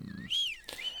mind.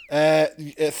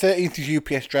 13th is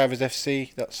UPS Drivers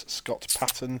FC. That's Scott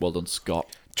Patton. Well done, Scott.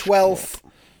 12th,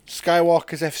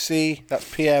 Skywalkers FC.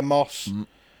 That's Pierre Moss.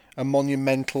 A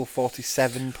monumental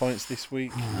 47 points this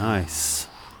week. Nice.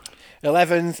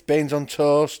 11th, Baines on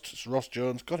Toast. It's Ross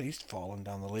Jones. God, he's fallen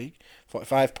down the league.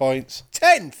 45 points.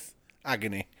 10th,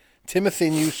 Agony. Timothy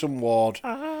Newsom Ward.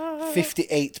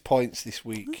 58 points this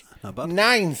week. Not bad.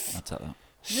 9th, I'll take that.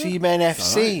 Seamen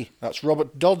FC. That's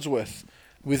Robert Dodsworth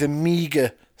with a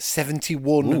meager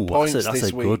 71 points that's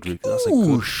this a week. good. That's a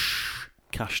good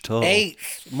cash total.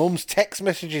 8th, Mum's text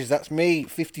messages. That's me.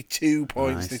 52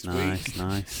 points this week.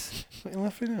 Nice. What are you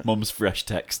laughing at? Mum's fresh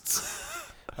texts.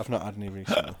 I've not had any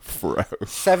recently. Fro.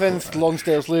 7th,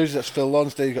 Lonsdale's Losers. That's Phil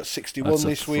Lonsdale. He got 61 That's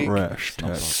this a week. fresh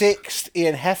text. 6th,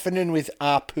 Ian Heffernan with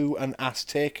Arpoo and Ass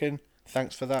Taken.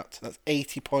 Thanks for that. That's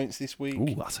 80 points this week.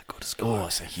 Ooh, that's a good score. Oh,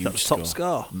 that's a huge That's top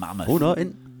score. Mammoth. Oh, no,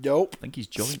 in. Nope. I think he's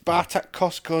joined. Spartak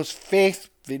Costco's 5th.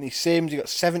 Vinny Sims. He got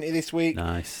 70 this week.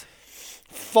 Nice.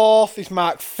 4th is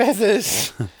Mark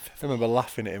Feathers. I remember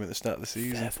laughing at him at the start of the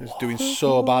season. He was doing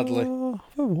so badly.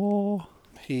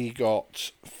 He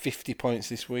got 50 points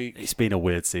this week. It's been a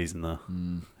weird season, though.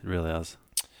 It really has.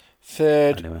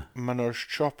 3rd, Anyway. Manoj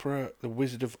Chopra, the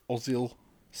Wizard of Ozil.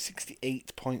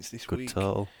 68 points this Good week.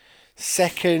 total.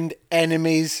 2nd,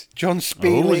 Enemies. John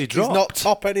Spieley. Oh, he He's dropped. not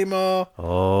top anymore.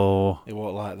 Oh. He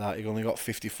won't like that. He only got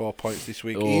 54 points this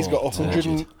week. Oh, He's got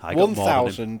turgid. I got more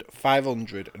than him.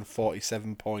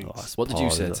 1,547 points. That's What did you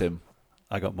poor, say, is it? Tim?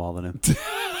 I got more than him.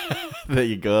 There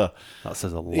you go. That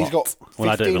says a lot. He's got when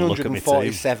I don't even look at my team.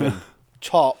 1,547.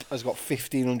 Top has got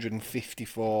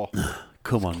 1,554.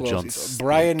 Come on, Close. John. It's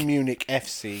Brian Munich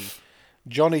FC.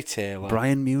 Johnny Taylor.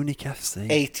 Brian Munich FC.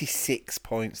 86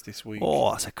 points this week.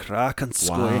 Oh, that's a crack and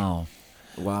square. Wow.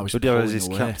 Wow, he's Who do pulling his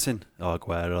away. captain? Oh,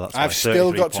 Aguero. That's I've why,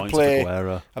 still 33 got to points play. for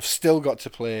Aguero. I've still got to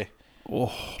play Oh,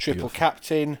 triple beautiful.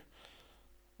 captain.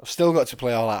 I've still got to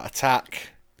play all out attack.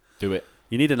 Do it.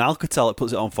 You need an Alcatel that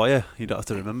puts it on fire. You don't have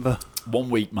to remember. 1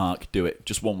 week, Mark. Do it.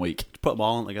 Just 1 week. Just put them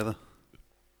all on together.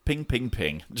 Ping, ping,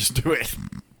 ping. Just do it.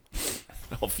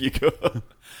 Off you go.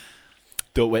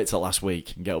 Don't wait till last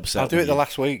week and get upset. I'll do it the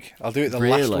last week. I'll do it the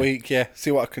last Really? week, yeah.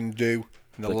 See what I can do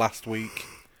in the last week.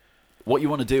 What you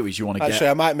want to do is you want to Actually, get...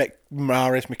 I might make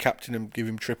Mahrez my captain and give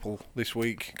him triple this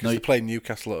week because No, they're playing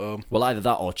Newcastle at home. Well, either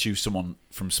that or choose someone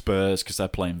from Spurs because they're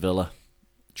playing Villa.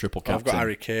 Triple captain. I've got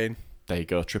Harry Kane. There you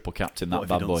go. Triple captain, What that if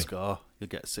you bad don't boy. score? You'll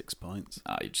get 6 points.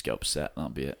 You just get upset. That'll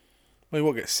be it. Well, he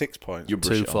won't get 6 points. You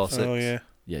brush 2, it 4, off. 6. Oh, yeah.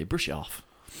 Yeah, you brush it off.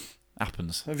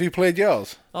 Happens. Have you played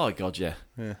yours? Oh, God, yeah.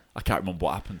 I can't remember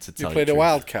what happened to You tell played you a the truth.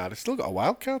 wild card. I've still got a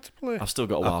wild card to play. I've still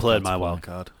got a wild I played card to my play. wild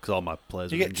card because all my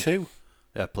players You were get injured. 2.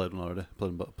 Yeah, I played one already.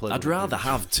 Played I'd one rather already.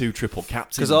 have 2 triple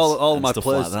captains Because all and my stuff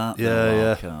players- like that. yeah, than a yeah.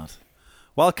 wild card.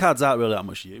 Wild cards aren't really that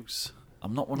much use.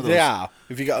 I'm not one of those. They are.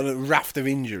 If you got a raft of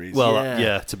injuries. Well, Yeah.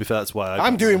 yeah, to be fair, that's why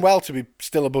I'm doing well to be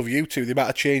still above you two. The amount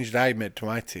of change that I made to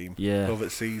my team Yeah. over the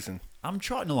season. I'm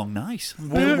trotting along nice.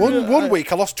 One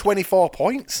week I lost 24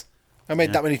 points. I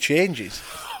made that many changes.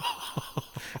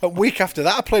 A week after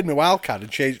that, I played my wild card and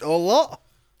changed a lot.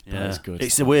 Yeah, That is good.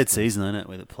 It's a weird season, isn't it,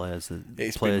 with the players?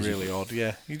 It's players been really odd,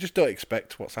 yeah. You just don't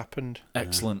expect what's happened.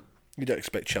 Excellent. You don't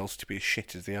expect Chelsea to be as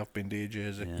shit as they have been, do you,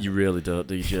 Jersey? You really don't,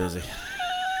 do you, Jersey?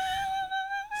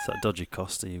 It's that dodgy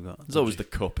Costa you've got. There's always the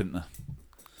cup, isn't there?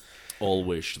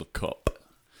 Always the cup.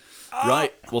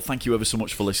 Right. Well, thank you ever so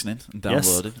much for listening and Yes.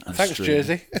 downloading. And Thanks, streaming.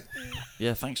 Jersey.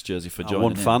 Yeah, thanks, Jersey, for Our joining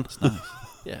one in. fan. It's nice.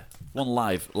 Yeah. One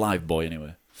live boy,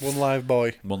 anyway. One live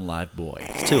boy. One live boy.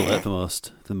 It's too late for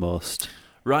most. The most.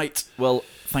 Right. Well,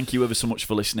 thank you ever so much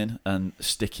for listening and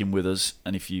sticking with us.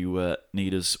 And if you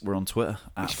need us, we're on Twitter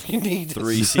at If you need us.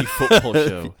 3C Football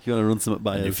Show. You want to run something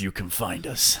by And us? if you can find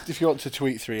us. If you want to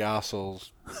tweet 3 arseholes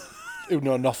who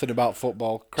know nothing about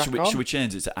football. Crack on. Should we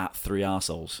change it to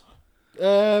 @3arseholes?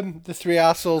 The Three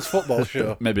Arseholes football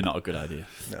show. Maybe not a good idea.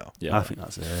 No. Yeah. I think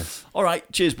that's it. All right.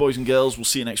 Cheers, boys and girls. We'll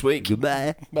see you next week.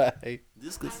 Goodbye. Bye.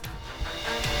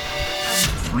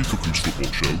 Three Cuckoos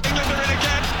Football Show. England are in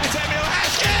again. It's Emil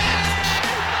Heskey!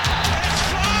 It's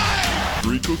flying!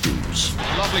 Three Cuckoos.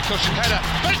 Lovely cushion header.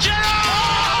 But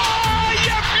Gerrard!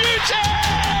 You beauty!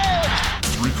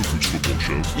 Three Cuckoos Football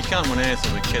Show. You can't win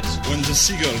anything with kids. When the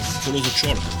seagull follows a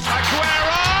charter.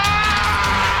 Aguero!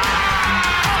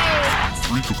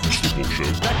 Three Cuckoos Football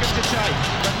Show. Beckham to take.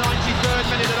 The 93rd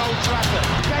minute at Old Trafford.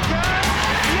 Beckham!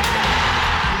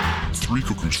 Three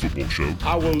Cuckoos Football Show.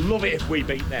 I will love it if we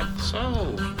beat them. So,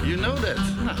 you know that.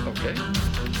 Okay.